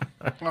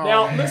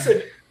 Now,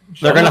 listen,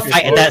 they're going to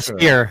fight in that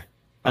sphere.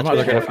 The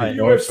head of the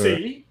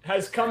UFC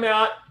has come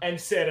out and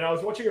said, and I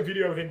was watching a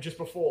video of him just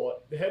before.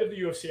 The head of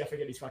the UFC, I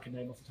forget his fucking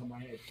name off the top of my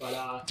head,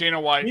 but Dana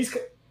White.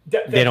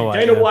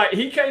 Dana White.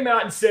 He came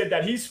out and said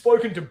that he's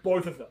spoken to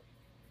both of them.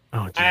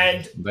 Oh,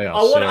 and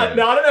I don't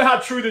know how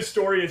true this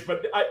story is,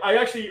 but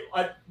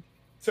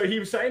so he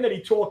was saying that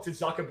he talked to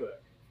Zuckerberg,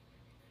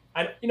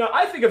 and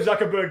I think of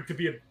Zuckerberg to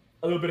be a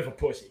little bit of a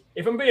pussy.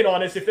 If I'm being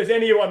honest, if there's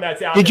anyone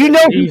that's out, did you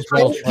know he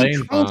trains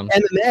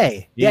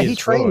MMA? Yeah, he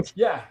trains.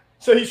 Yeah,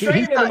 so he's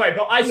training MMA,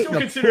 but I still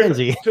consider him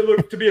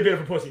to be a bit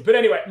of a pussy. But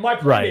anyway, my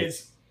point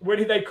is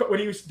when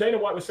Dana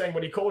White was saying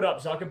when he called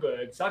up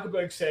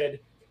Zuckerberg said,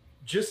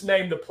 "Just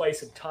name the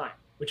place and time."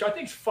 Which I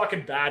think is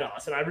fucking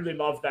badass, and I really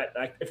love that.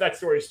 If that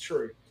story is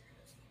true,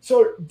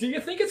 so do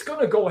you think it's going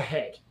to go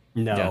ahead?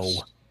 No.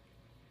 Yes.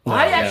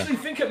 I actually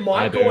think it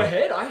might go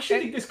ahead. I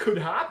actually think this could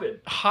happen.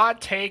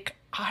 Hot take.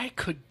 I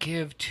could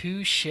give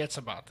two shits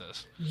about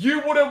this.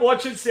 You wouldn't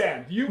watch it,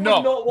 Sam. You would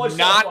not watch it.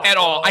 Not at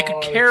all. I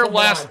could care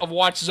less of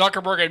watch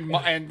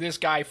Zuckerberg and this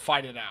guy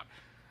fight it out.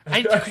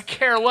 I could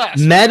care less.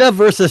 Meta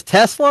versus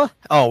Tesla?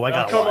 Oh, I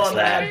gotta watch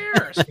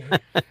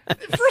that.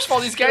 First of all,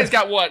 these guys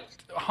got what,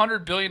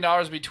 $100 billion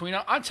between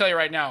them? I'll tell you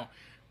right now.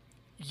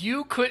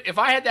 You could, if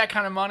I had that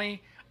kind of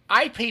money,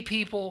 I'd pay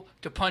people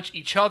to punch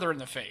each other in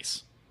the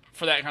face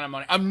for that kind of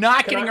money. I'm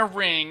not getting a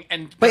ring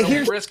and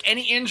risk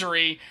any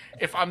injury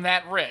if I'm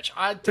that rich.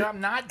 I'm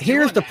not doing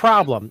Here's the that.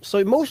 problem.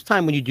 So most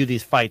time when you do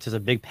these fights, there's a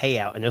big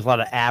payout and there's a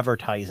lot of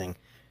advertising.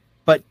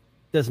 But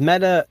does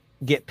Meta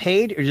get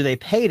paid, or do they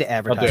pay to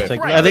advertise? Like,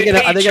 right. They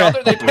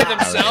pay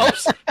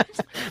themselves.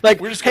 Like,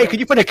 hey, could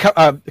you put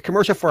a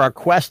commercial for our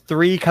Quest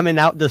 3 coming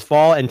out this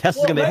fall? And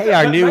Tesla's gonna be, hey,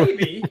 our new.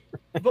 Maybe,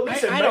 but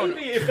listen,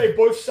 maybe if they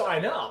both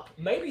sign up,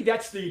 maybe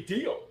that's the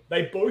deal.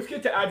 They both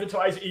get to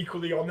advertise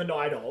equally on the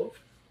night of.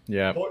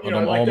 Yeah, but, and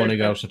then all money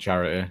goes to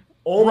charity.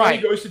 All money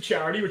goes to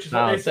charity, which is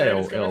what they say.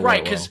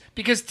 Right,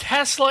 because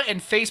Tesla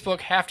and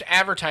Facebook have to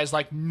advertise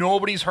like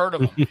nobody's heard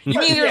of them. You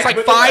mean there's like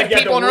 5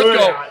 people on Earth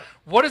go,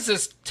 what is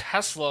this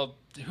Tesla?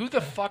 Who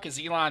the fuck is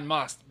Elon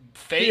Musk?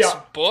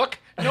 Facebook?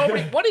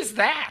 Nobody. What is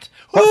that?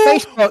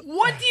 Facebook.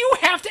 What do you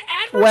have to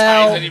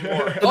advertise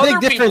anymore? The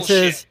big difference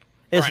is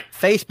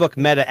Facebook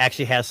Meta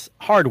actually has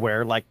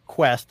hardware like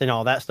Quest and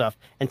all that stuff,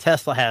 and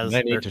Tesla has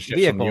they need to ship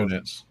vehicles. Some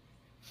units.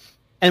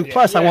 And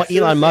plus, I want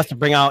Elon Musk to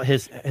bring out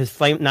his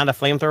flame, not a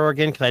flamethrower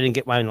again, because I didn't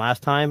get mine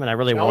last time, and I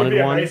really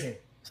wanted one. Amazing.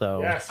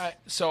 So,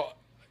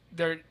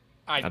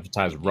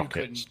 advertise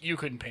rockets. You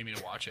couldn't pay me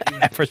to watch it.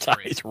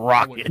 Advertise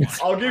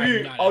rockets. I'll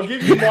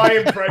give you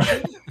my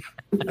impression.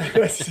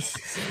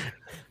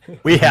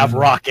 We have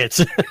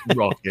rockets.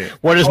 Rocket.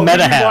 What does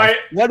Meta have?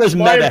 What does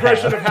Meta have? My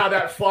impression of how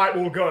that fight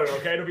will go.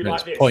 Okay, it'll be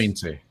like this.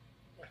 Pointy.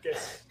 Like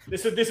this.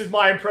 This is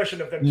my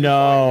impression of them.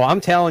 No, I'm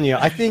telling you.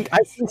 I think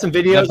I've seen some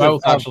videos.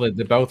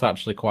 They're both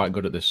actually quite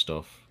good at this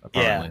stuff.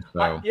 Apparently.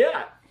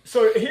 Yeah.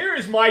 So here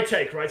is my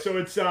take, right? So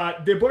it's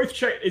they're both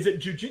is it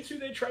jiu-jitsu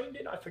they trained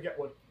in? I forget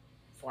what.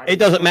 It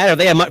doesn't matter.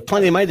 They have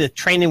plenty of money to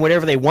train in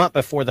whatever they want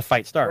before the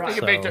fight starts.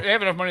 Right. They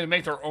have enough money to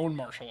make their own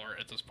martial art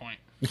at this point.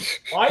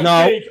 They're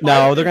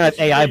gonna have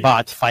AI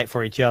bots fight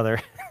for each other.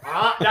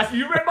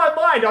 You read my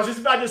mind. I was just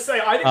about to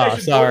say. I think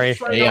they should both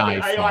train on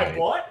an AI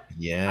bot.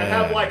 Yeah. And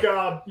have like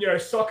a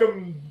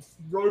Sock'em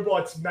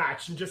robots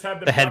match and just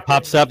have the head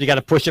pops up. You got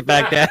to push it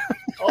back down.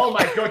 Oh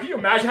my god! Can you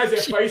imagine? Has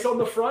their face on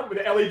the front with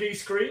an LED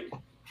screen?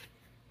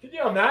 Can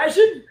you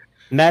imagine?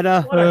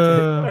 Meta,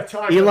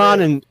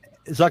 Elon, and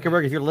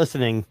Zuckerberg, if you're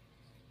listening,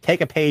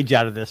 take a page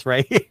out of this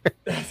right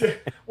here.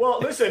 Well,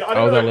 listen, I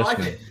don't know.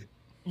 Listening.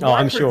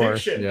 I'm sure.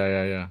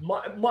 Yeah.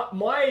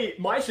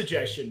 My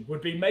suggestion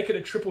would be make it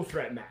a triple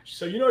threat match.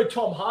 So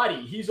Tom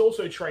Hardy, he's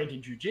also trained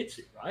in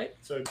jiu-jitsu, right?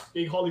 So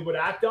big Hollywood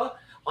actor.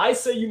 I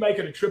say you make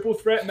it a triple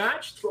threat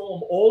match, throw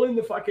them all in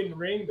the fucking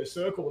ring, the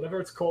circle,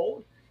 whatever it's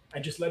called,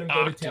 and just let them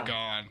go to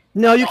town.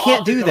 No, you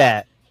can't do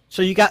that.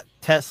 So you got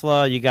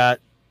Tesla, you got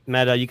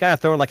Meta, you got to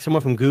throw like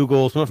someone from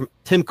Google, someone from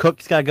Tim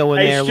Cook's got to go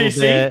in there a little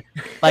bit,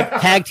 like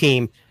tag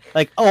team.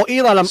 Like, oh,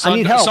 Elon, I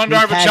need help.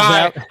 Sundar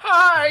Pichai.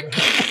 Hi.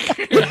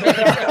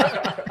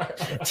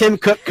 Tim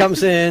Cook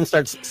comes in,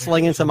 starts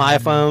slinging some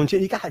iPhones.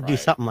 You got to do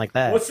something like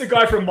that. What's the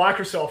guy from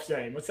Microsoft's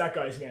name? What's that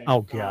guy's name?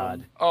 Oh,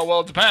 God.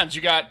 Well, it depends.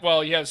 You got,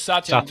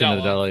 Satya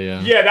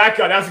Nadella. Yeah, that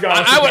guy. That's the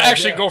guy. I would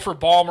actually go for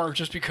Balmer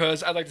just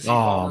because I'd like to see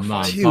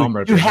Balmer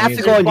fight. Dude, you have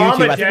to go on YouTube.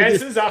 Balmer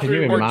dances after Can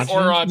you imagine?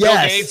 Or Bill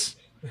Gates.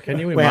 Can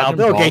you imagine?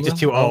 Well, Bill Gates is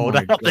too old.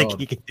 I don't think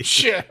he can do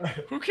shit.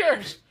 Who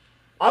cares?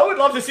 I would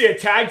love to see a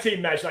tag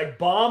team match like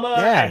Balmer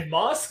and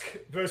Musk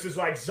versus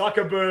like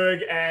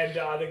Zuckerberg and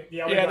the other.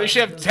 Yeah, they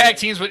should have tag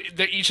teams with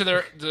each of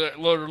their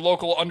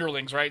local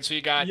underlings, right? So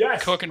you got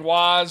Cook and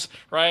Woz,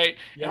 right?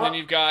 Yep. And then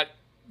you've got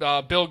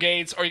Bill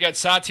Gates, or you got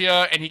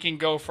Satya, and he can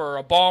go for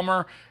a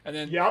Balmer, and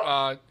then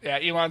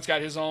Elon's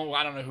got his own.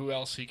 Well, I don't know who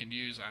else he can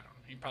use. I don't know.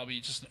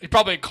 He's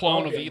probably a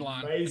clone of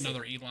Elon,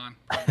 another Elon.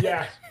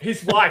 Yeah,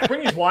 his wife.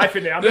 Bring his wife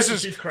in there. This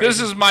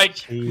is my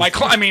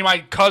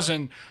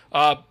cousin.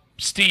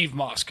 Steve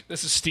Musk.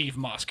 This is Steve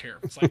Musk here.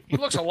 It's like he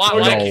looks a lot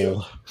like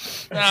you.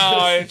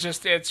 No,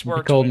 it's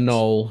worked. Called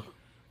Noel.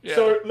 Yeah.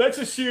 So let's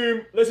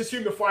assume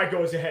the fight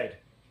goes ahead.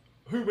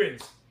 Who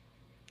wins?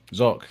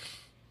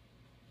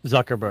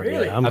 Zuckerberg.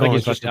 Really? Yeah, I think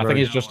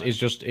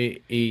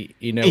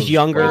he knows. He's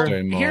younger.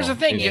 Here's the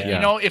thing,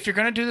 if you're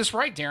gonna do this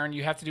right, Darren,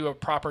 you have to do a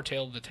proper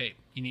tail of the tape.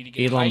 You need to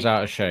get Elon's height,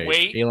 out of shape.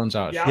 Weight, Elon's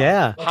out of shape.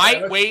 Yeah.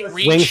 Height, weight,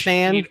 reach,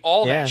 wingspan. you need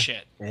all that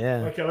shit.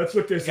 Yeah. Okay, let's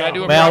look this up.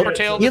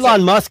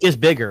 Elon Musk is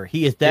bigger.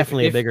 He is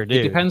definitely a bigger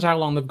dude. It depends how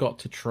long they've got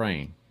to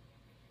train.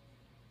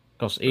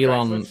 Because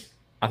Elon,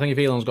 I think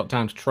if Elon's got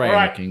time to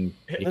train,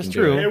 he can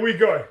true. Here we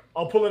go.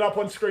 I'll pull it up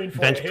on screen for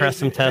you. Bench press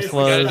some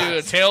Teslas. You gotta do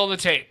the tail of the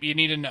tape. You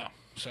need to know.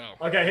 So.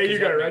 Okay, here you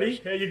go. Ready?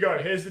 Here you go.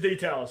 Here's the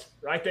details.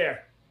 Right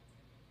there.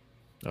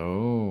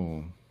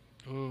 Oh.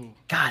 Ooh.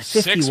 God,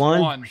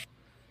 51.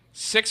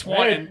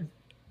 6'1".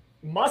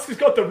 Musk has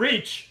got the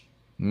reach.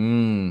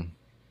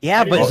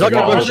 Yeah, but he's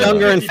Zuckerberg's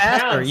younger and 150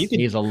 faster. pounds. You can,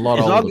 He's a lot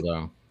as long- older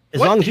though. as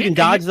What- long as you can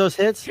dodge those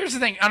hits. Here's the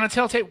thing on a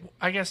Telltale.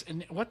 I guess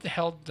what the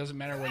hell doesn't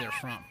matter where they're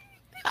from.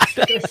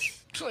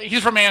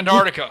 He's from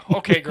Antarctica.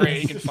 Okay,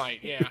 great. He can fight.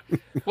 Yeah.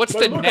 What's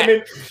But the look, net? I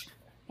mean,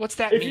 What's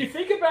that if mean? you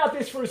think about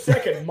this for a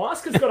second,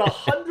 Musk has got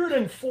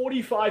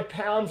 145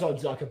 pounds on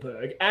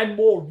Zuckerberg and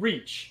more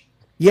reach.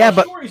 Yeah, I'm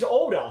but sure he's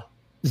older.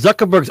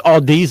 Zuckerberg's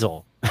all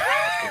diesel.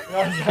 No,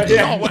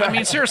 I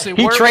mean seriously.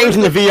 He trains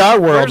in the VR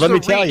world. where's Let the me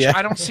tell reach? you.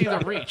 I don't see the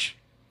reach.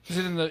 Is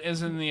it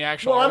in the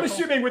actual? Well, I'm article?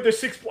 assuming with the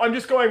 6. I'm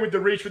just going with the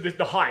reach with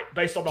the height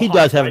based on the He height.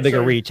 does have a right? bigger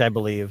So reach, I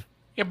believe.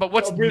 Yeah, but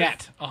what's with-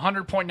 net?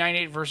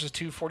 100.98 versus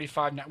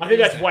 245 net. I think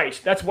that's weight.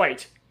 That's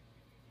weight.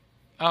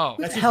 Oh, What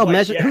That's the his hell weight,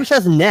 measure? yeah. Who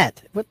says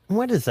net?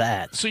 What is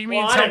that? so you mean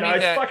Well, I tell don't know. me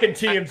It's that fucking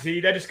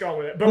TMZ. They're just going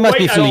with it. But must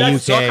be wait, from the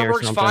that's- UK or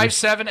Zuckerberg's something.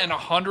 5'7" and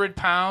 100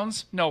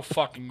 pounds? No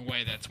fucking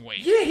way. That's weight.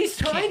 Yeah, he's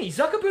tiny.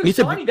 Zuckerberg's He's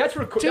a- tiny. That's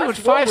Dude, that's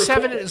 5'7"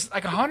 well is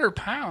like 100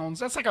 pounds.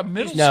 That's like a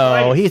middle.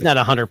 No, he's not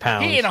 100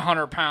 pounds. He ain't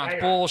 100 pounds.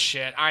 Hang on.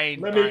 Bullshit. I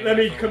ain't. Let buying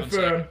me that for 1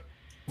 confirm.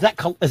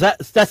 second.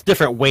 That's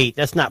different weight.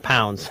 That's not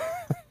pounds.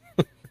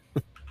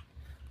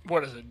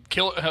 What is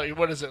it?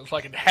 What is it?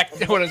 Like a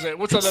heck? What is it?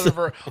 What's another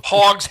for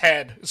hog's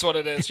head? Is what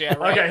it is. Yeah.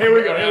 Right. Okay, here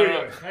we go. Here we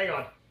go. Hang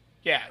on.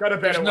 Yeah. Got a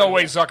There's better no one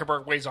way here.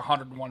 Zuckerberg weighs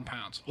 101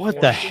 pounds. What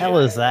the hell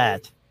is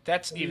that?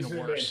 That's Let me even zoom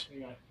in. worse.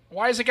 Hang on.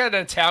 Why has it got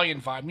an Italian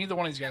vibe? Neither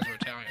one of these guys are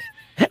Italian.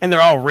 And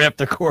they're all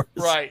ripped, of course.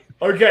 Right.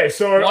 Okay,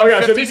 so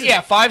 150, this is,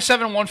 yeah, 5'7",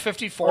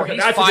 154. Okay,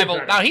 He's that's a bit 5'11".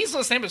 better. Now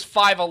his name is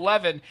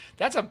 5'11".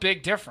 That's a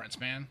big difference,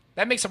 man.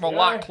 That makes him a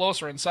lot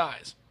closer in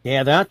size.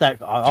 Yeah, they're not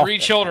that. Off. 3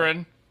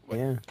 children.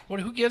 Yeah.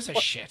 Who gives a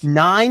shit?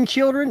 9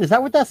 children? Is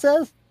that what that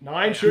says?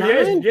 9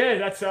 trillion. Nine? Yeah,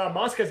 that's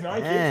Musk has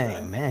 9 kids.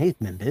 Dang, man, he's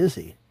been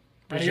busy.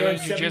 Brazilian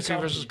owns 7 Jiu-Jitsu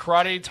versus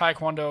companies. karate,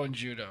 taekwondo, and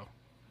judo.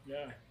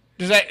 Yeah.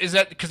 Is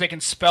that because they can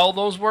spell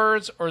those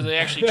words, or are they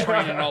actually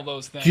training all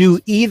those things? Do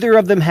either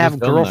of them have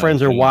He's done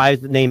girlfriends that, or yeah.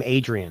 wives named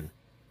Adrian?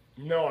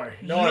 No.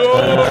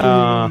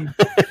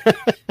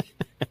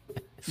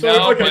 So,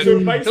 No, okay, but so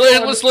based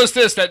on, let's list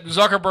this: that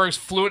Zuckerberg's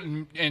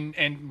fluent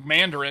in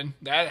Mandarin.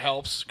 That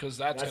helps because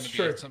that's going That's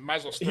to be. true. Might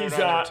as well throw his it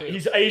out there too.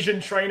 his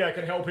Asian trainer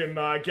can help him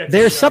get.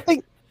 There's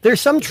something.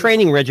 There's some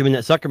training regimen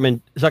that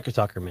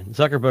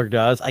Zuckerberg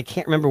does. I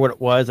can't remember what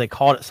it was. They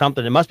called it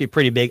something. It must be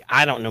pretty big.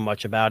 I don't know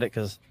much about it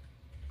because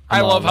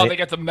I love how they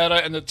get the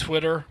Meta and the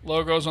Twitter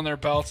logos on their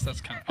belts.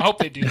 That's kind of. I hope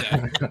they do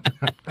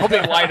that. I hope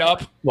they light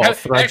up. Well,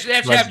 They actually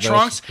have Threads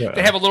trunks. versus Twitter.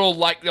 They have a little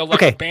like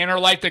Okay. a banner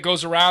light that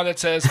goes around that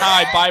says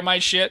 "Hi, buy my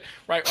shit."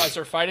 Right as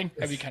they're fighting,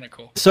 that'd be kind of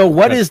cool. So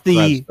what That's is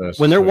the versus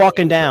when they're Twitter.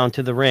 walking down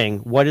to the ring?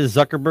 What is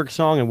Zuckerberg's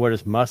song and what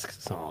is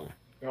Musk's song?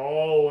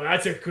 Oh,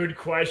 that's a good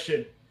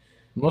question.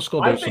 Musk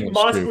will I do think something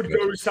Musk would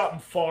stupid. go something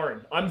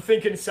foreign. I'm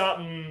thinking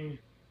something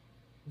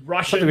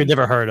Russian. Something we've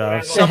never heard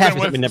of. Something It has to be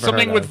Something with we've never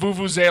something heard with of.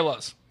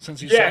 vuvuzelas, since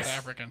he's Yes. South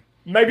African.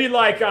 Maybe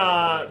like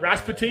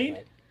Rasputin.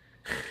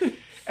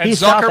 And He's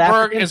South Zuckerberg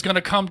African? is going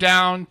to come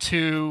down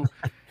to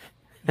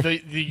the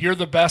 "You're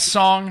the Best"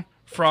 song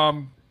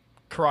from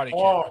Karate Kid.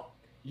 Oh,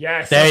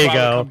 yes. There you That's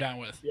what I would go. Come down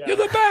with. Yeah. You're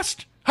the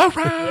best. All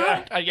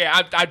right.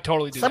 Yeah, I'd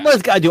totally do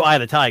Someone's got to do Eye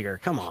of the Tiger.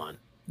 Come on.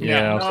 that.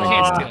 Yeah, I was I thinking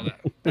can't that. steal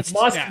that. That's,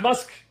 Musk, yeah.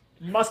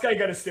 Musk ain't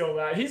gonna steal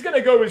that. He's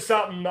gonna go with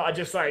something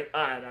just like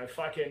I don't know,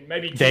 fucking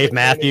maybe Dave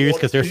Matthews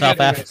because they're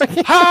South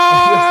African.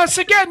 Ha,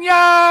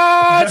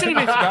 Sigenya!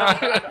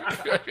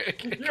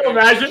 Can you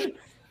imagine?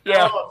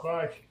 Yeah. Oh,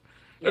 fuck.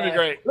 That'd be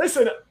great.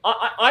 Listen,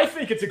 I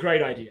think it's a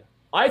great idea.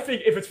 I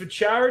think if it's for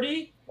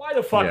charity, why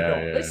the fuck Yeah, not?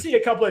 yeah. Let's see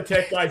a couple of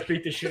tech guys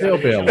beat the shit There'll out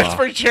of be each a other. That's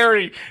for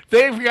charity.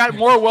 They've got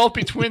more wealth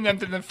between them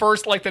than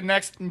the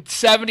next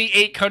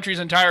 78 countries'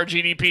 entire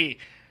GDP.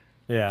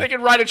 They Yeah.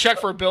 can write a check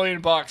for $1 billion.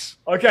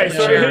 Okay,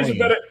 so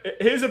Yeah.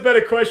 here's a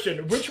better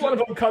question. Which one of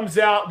them comes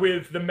out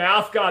with the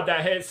mouth guard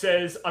that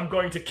says "I'm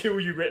going to kill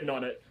you" written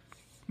on it?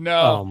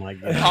 No. Oh my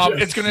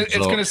god. It's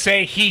gonna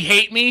say he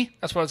hate me.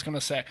 That's what it's gonna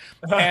say.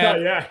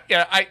 And,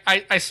 Yeah.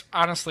 I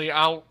honestly,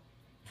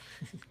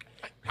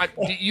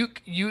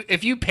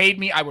 if you paid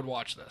me, I would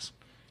watch this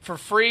for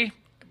free.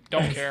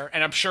 Don't care,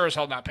 and I'm sure as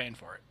hell not paying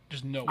for it.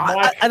 Just no.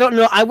 I don't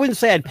know. I wouldn't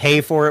say I'd pay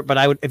for it, but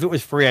I would if it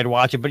was free. I'd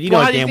watch it. But you know,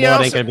 Well, how do you damn think well it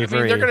else- ain't gonna be I mean,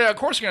 free. they're gonna, of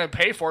course, they're gonna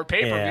pay for it,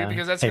 pay per view, Yeah,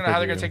 because that's how they're gonna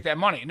pay-per-view. take that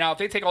money. Now, if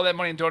they take all that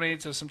money and donate it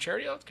to some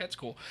charity, okay, that's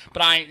cool.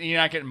 But you're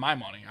not getting my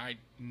money.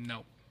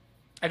 No,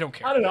 I don't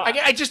care. I don't know.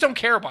 I just don't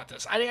care about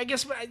this. I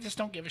guess I just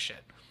don't give a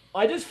shit.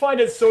 I just find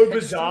it so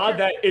bizarre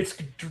that it's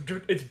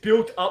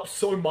built up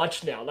so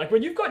much now. Like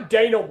when you've got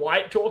Dana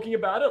White talking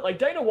about it, like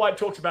Dana White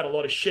talks about a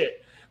lot of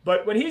shit,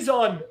 but when he's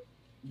on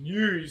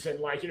news and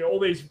all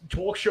these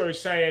talk shows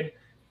saying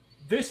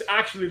this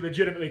actually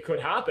legitimately could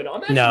happen,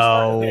 I'm actually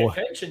starting to No.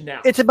 pay attention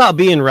now. It's about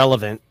being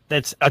relevant.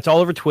 It's all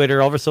over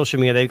Twitter, all over social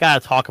media. They've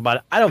got to talk about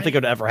it. I don't think it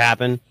would ever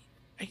happen.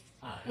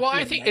 Well,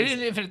 I think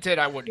if it did,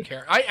 I wouldn't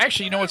care. I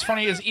actually, what's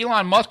funny is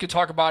Elon Musk could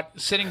talk about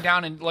sitting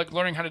down and like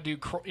learning how to do,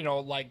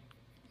 like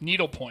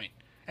needlepoint,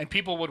 and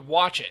people would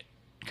watch it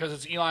because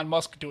it's Elon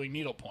Musk doing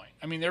needlepoint.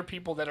 I mean, there are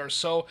people that are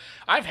so.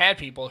 I've had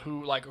people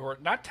who are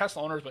not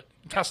Tesla owners, but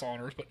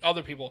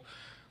other people.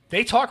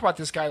 They talk about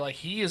this guy like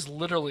he is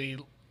literally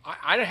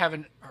I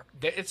haven't.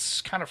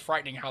 It's kind of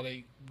frightening how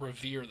they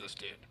revere this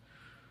dude.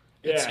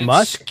 Yeah,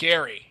 it's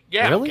scary.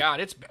 Yeah, really? God,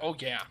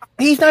 yeah.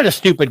 He's not a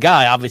stupid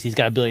guy. Obviously, he's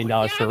got $1 billion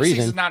for a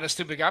reason. He's not a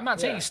stupid guy. I'm not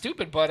saying he's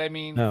stupid, but I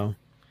mean, no.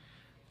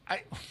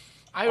 I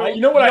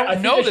you know what? I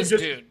know this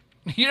dude.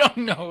 You don't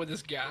know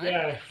this guy.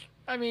 Yeah.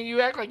 I mean,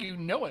 you act like you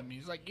know him.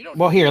 He's like, you don't.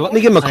 Well, here, let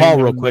me give him a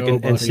call real quick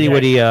and see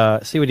what he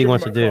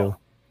wants to do.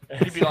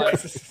 He'd be like,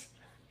 "What's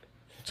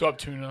up,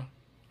 Tuna?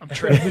 I'm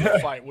training for the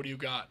fight. What do you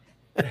got?"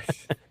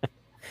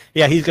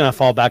 Yeah, he's gonna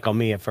fall back on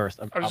me at first.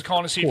 I was just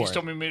calling to see if you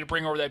still need me to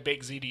bring over that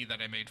baked ziti that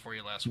I made for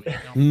you last week.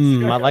 You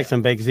know? I like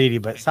some baked ziti,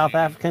 but South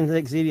African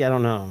baked ziti, I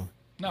don't know.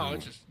 No,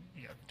 it's just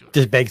do it.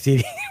 Just baked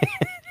ziti.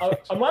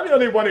 Am I the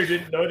only one who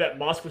didn't know that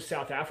Musk was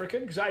South African?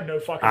 Because I had no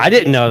fucking. I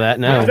didn't know that.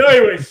 No.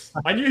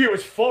 I knew he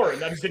was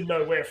foreign. I just didn't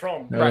know where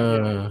from.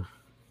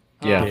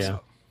 Yeah.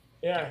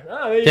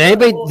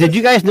 Did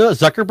you guys know that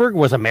Zuckerberg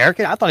was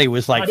American? I thought he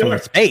was like from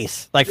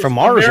space, like from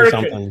Mars American. or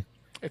something.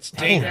 It's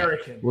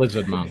American.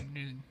 Lizard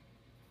man.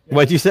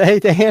 What'd you say,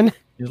 Dan?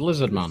 He's a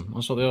lizard man.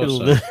 That's what they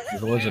always say.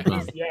 He's a lizard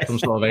man. Yes. Some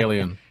sort of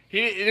alien.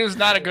 It was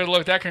not a good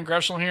look. That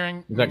congressional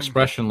hearing. He's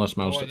expressionless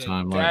most of the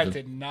time. That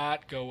did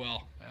not go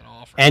well at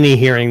all. Any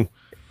hearing,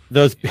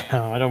 those.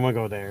 Oh, I don't want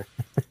to go there.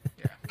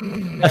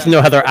 That's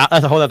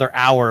That's a whole other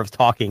hour of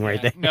talking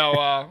right there.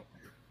 No.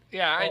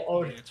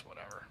 It's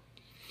whatever.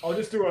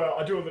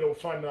 I'll do a little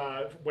fun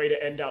way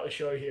to end out the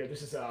show here.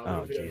 This is a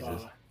little bit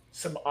of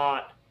some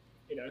art,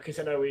 because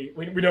I know we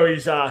know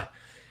he's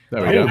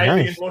there we go.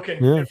 Nice.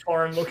 Looking,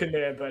 foreign looking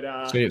there,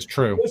 but see, it's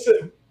true.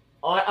 Listen,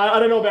 I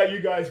don't know about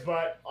you guys,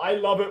 but I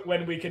love it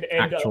when we can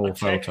end actual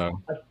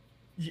photo.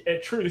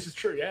 True, this is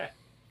true. Yeah,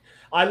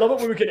 I love it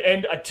when we can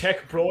end a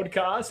tech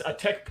broadcast, a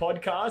tech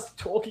podcast,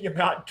 talking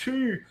about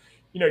two,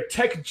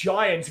 tech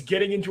giants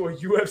getting into a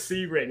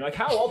UFC ring. Like,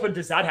 how often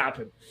does that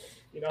happen?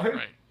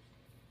 Right.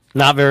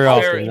 Not very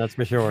often, that's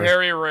for sure.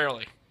 Very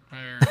rarely.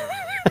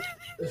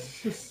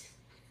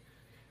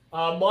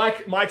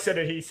 Mike said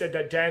it. He said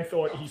that Dan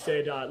thought he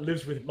said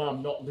lives with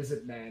mum, not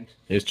lizard man.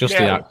 It's just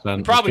the accent.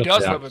 He probably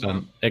does live with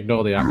mum.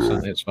 Ignore the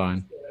accent. It's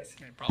fine.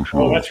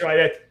 Oh, that's right.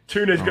 Yeah.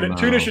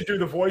 Tuna should do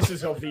the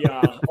voices of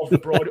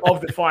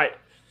the fight.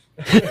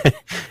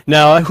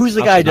 No, who's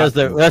the guy who does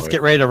the Let's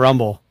Get Ready to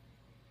Rumble?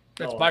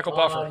 That's Michael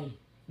Buffer.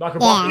 Buffer.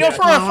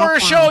 For a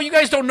show, you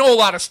guys don't know a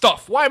lot of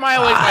stuff. Why am I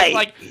always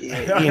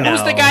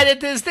who's the guy that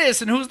does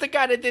this and who's the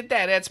guy that did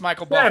that? That's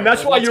Michael Buffer. Man,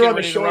 that's why you're on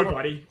the show,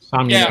 buddy.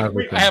 I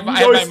have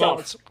my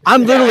moments.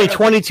 I'm literally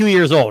 22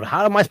 years old.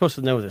 How am I supposed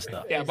to know this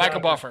stuff? Yeah,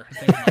 Michael Buffer.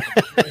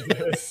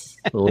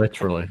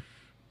 Literally.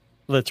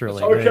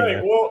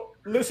 Okay, well,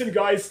 listen,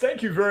 guys,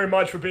 thank you very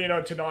much for being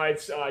on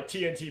tonight's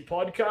TNT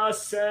podcast.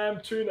 Sam,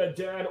 Tuna,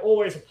 Dan,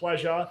 always a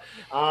pleasure.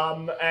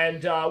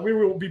 And we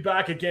will be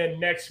back again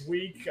next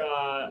week.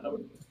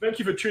 Thank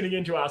you for tuning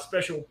in to our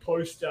special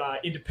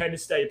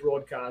post-Independence Day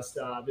broadcast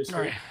this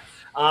week.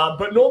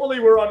 But normally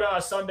we're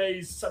on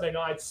Sunday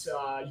nights.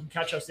 You can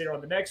catch us there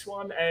on the next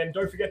one. And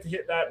don't forget to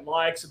hit that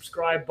like,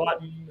 subscribe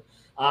button.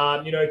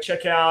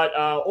 Check out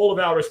all of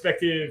our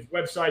respective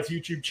websites,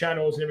 YouTube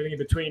channels, and everything in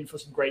between for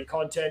some great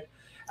content.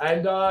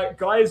 And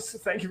guys,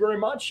 thank you very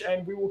much.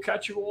 And we will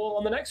catch you all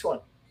on the next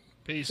one.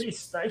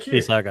 Peace. Thank you.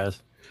 Peace out,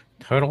 guys.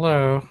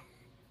 Hello.